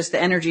we're not just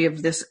the energy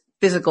of this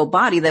physical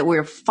body, that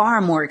we're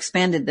far more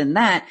expanded than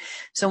that.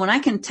 So when I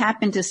can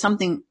tap into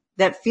something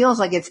that feels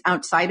like it's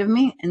outside of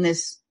me and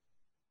this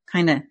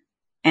kind of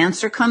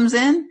answer comes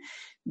in,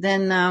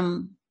 then,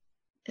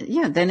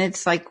 then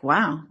it's like,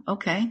 wow,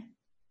 okay.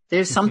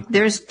 There's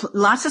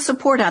lots of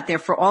support out there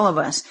for all of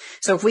us.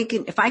 So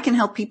if I can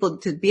help people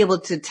to be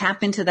able to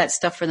tap into that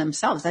stuff for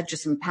themselves, that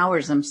just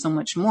empowers them so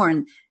much more.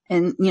 And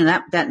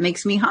that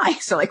makes me high.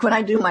 So like when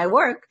I do my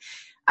work,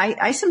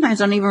 I sometimes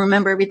don't even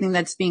remember everything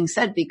that's being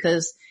said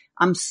because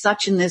I'm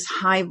such in this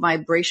high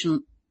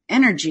vibration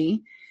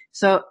energy.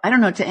 So I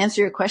don't know, to answer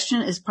your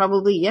question is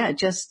probably, it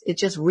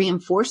just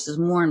reinforces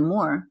more and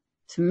more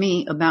to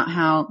me about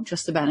how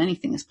just about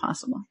anything is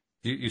possible.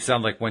 You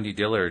sound like Wendy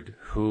Dillard,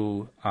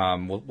 who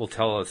will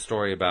tell a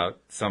story about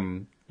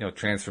some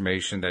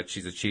transformation that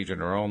she's achieved in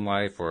her own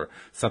life or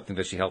something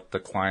that she helped the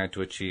client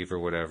to achieve or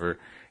whatever.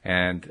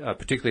 And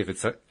particularly if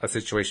it's a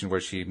situation where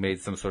she made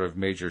some sort of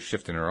major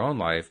shift in her own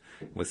life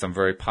with some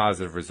very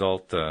positive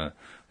result,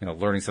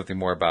 learning something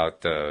more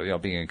about,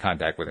 being in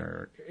contact with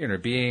her inner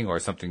being or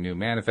something new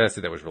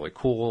manifested that was really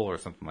cool or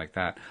something like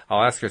that.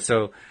 I'll ask her,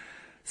 so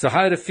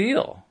how did it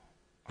feel?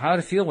 How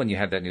did it feel when you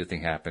had that new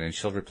thing happen? And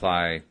she'll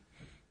reply,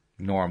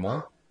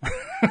 normal.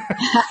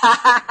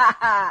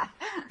 I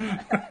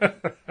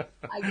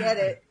get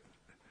it.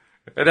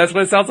 And that's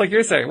what it sounds like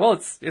you're saying. Well,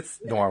 it's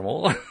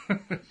normal.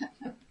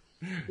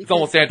 It's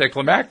almost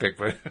anticlimactic,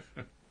 but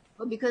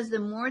well, because the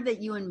more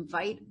that you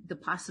invite the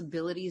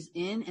possibilities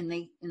in, and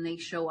they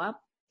show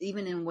up,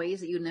 even in ways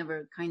that you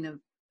never kind of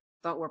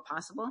thought were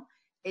possible,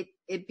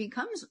 it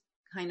becomes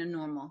kind of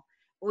normal,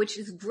 which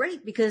is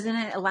great because then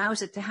it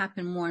allows it to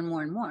happen more and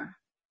more and more.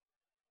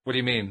 What do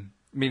you mean?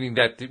 Meaning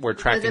that we're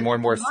attracting more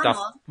and more stuff,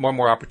 more and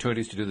more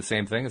opportunities to do the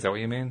same thing? Is that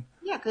what you mean?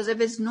 Yeah, because if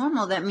it's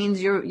normal, that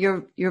means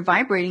you're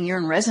vibrating, you're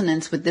in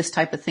resonance with this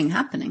type of thing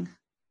happening.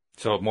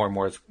 So more and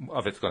more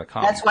of it's going to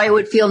come. That's why it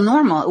would feel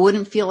normal. It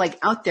wouldn't feel like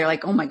out there,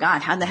 like, oh my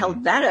God, how the hell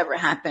did that ever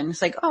happen?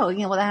 It's like, oh,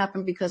 well, that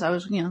happened because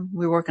we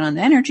were working on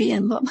the energy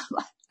and blah, blah,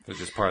 blah. It's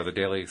just part of the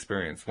daily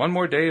experience. One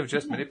more day of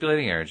just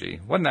manipulating energy.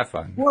 Wasn't that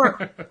fun?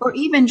 Or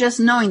even just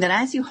knowing that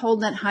as you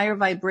hold that higher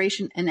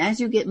vibration and as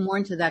you get more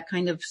into that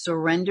kind of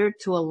surrender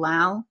to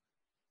allow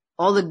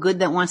all the good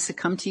that wants to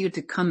come to you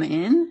to come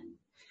in,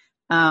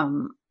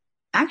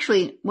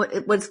 actually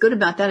what's good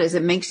about that is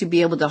it makes you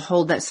be able to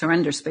hold that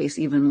surrender space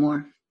even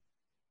more.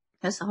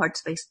 That's a hard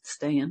space to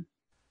stay in.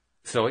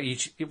 So what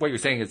you're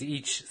saying is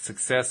each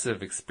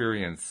successive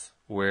experience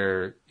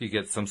where you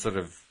get some sort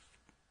of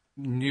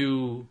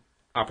new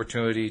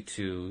opportunity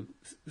to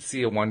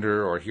see a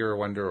wonder or hear a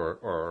wonder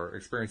or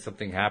experience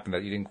something happen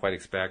that you didn't quite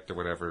expect or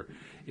whatever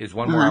is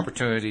one more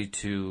opportunity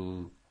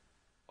to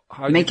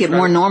make it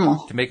more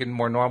normal. To make it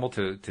more normal,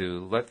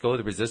 to let go of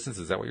the resistance.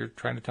 Is that what you're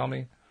trying to tell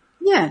me?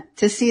 Yeah,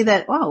 to see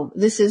that, oh,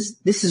 this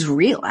is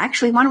real.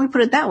 Actually, why don't we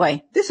put it that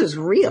way? This is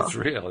real. It's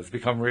real. It's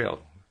become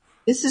real.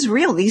 This is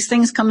real. These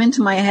things come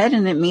into my head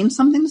and it means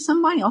something to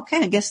somebody. Okay,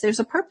 I guess there's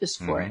a purpose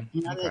for it.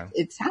 Okay.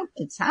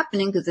 It's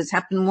happening because it's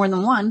happened more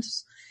than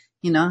once,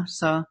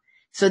 so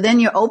then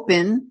you're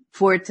open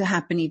for it to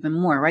happen even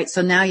more, right?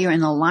 So now you're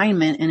in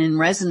alignment and in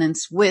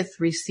resonance with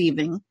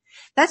receiving.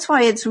 That's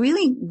why it's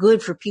really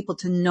good for people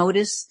to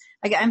notice.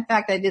 In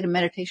fact, I did a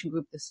meditation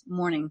group this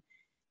morning.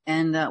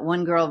 And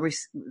one girl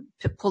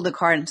pulled a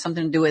card and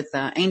something to do with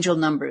angel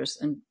numbers.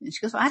 And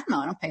she goes, well, I don't know.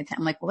 I don't pay attention.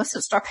 I'm like, well, let's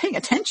just start paying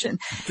attention.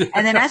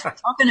 And then as we're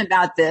talking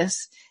about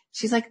this,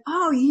 she's like,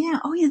 oh, yeah,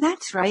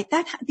 that's right.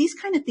 These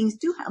kind of things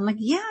do happen. I'm like,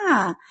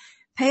 yeah,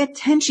 pay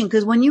attention.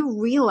 Because when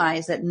you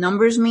realize that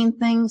numbers mean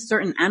things,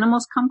 certain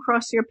animals come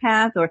across your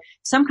path or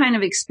some kind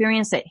of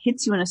experience that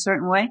hits you in a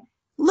certain way,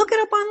 look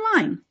it up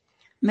online.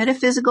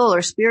 Metaphysical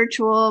or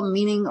spiritual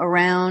meaning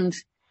around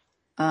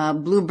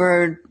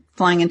bluebird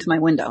flying into my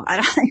window. I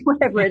don't know,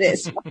 whatever it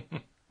is.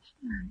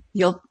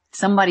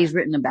 Somebody's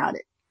written about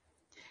it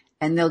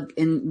and it'll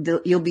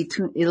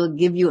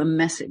give you a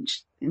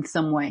message in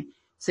some way.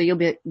 So you'll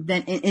be,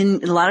 then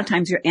in a lot of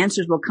times your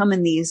answers will come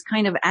in these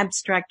kind of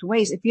abstract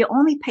ways. If you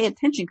only pay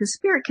attention, because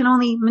spirit can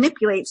only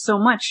manipulate so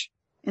much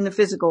in the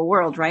physical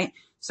world, right?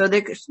 So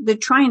they're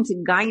trying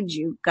to guide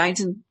you,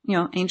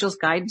 angels,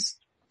 guides,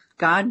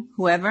 God,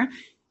 whoever,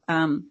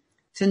 to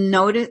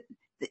notice.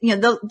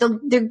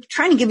 They're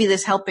trying to give you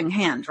this helping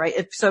hand, right?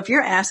 If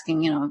you're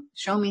asking,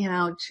 show me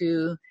how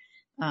to,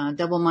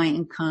 double my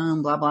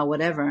income, blah, blah,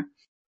 whatever,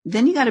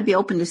 then you got to be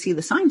open to see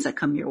the signs that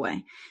come your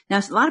way. Now,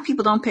 a lot of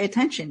people don't pay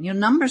attention.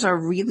 Numbers are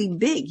really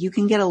big. You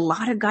can get a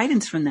lot of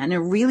guidance from that and it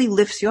really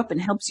lifts you up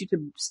and helps you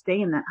to stay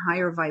in that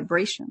higher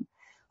vibration.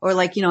 Or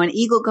like, an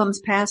eagle comes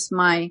past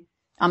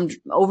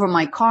over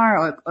my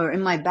car or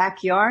in my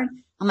backyard.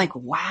 I'm like,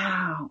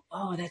 wow.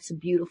 Oh, that's a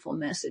beautiful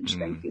message.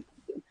 Thank you.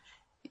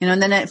 And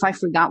then if I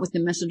forgot what the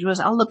message was,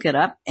 I'll look it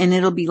up and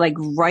it'll be like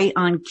right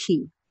on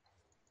key.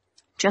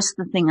 Just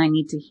the thing I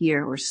need to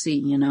hear or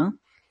see,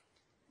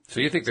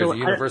 So you think there's a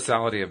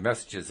universality of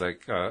messages,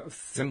 like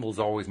symbols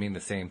always mean the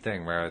same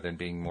thing rather than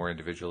being more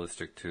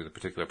individualistic to the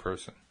particular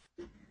person?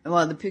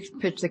 Well, the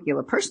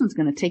particular person's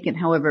going to take it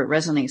however it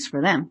resonates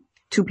for them.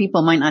 Two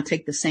people might not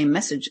take the same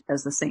message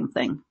as the same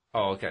thing.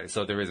 Oh, okay.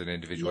 So there is an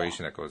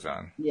individuation that goes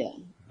on. Yeah.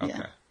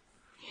 Okay.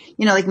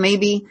 Yeah. Like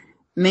maybe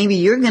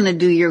you're going to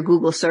do your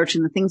Google search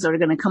and the things that are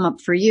going to come up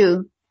for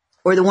you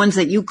or the ones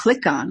that you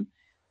click on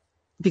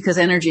because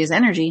energy is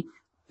energy.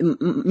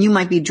 You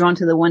might be drawn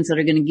to the ones that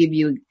are going to give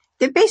you,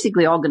 they're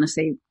basically all going to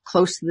say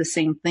close to the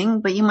same thing,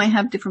 but you might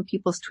have different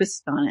people's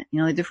twists on it.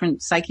 The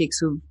different psychics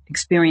who've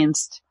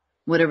experienced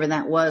whatever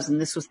that was.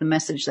 And this was the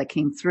message that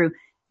came through.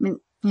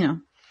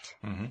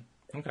 Mm-hmm.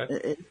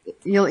 Okay.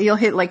 You'll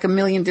hit like a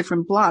million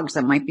different blogs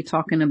that might be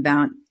talking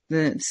about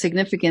the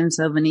significance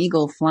of an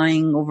eagle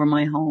flying over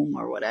my home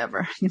or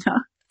whatever,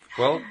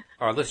 Well,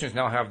 our listeners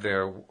now have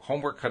their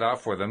homework cut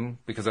out for them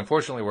because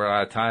unfortunately we're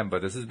out of time,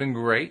 but this has been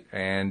great.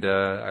 And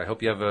I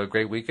hope you have a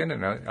great weekend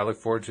and I look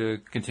forward to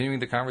continuing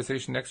the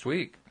conversation next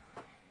week.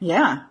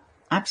 Yeah,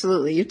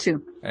 absolutely. You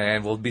too.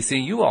 And we'll be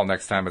seeing you all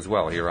next time as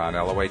well here on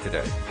LOA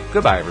Today.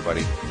 Goodbye,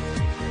 everybody.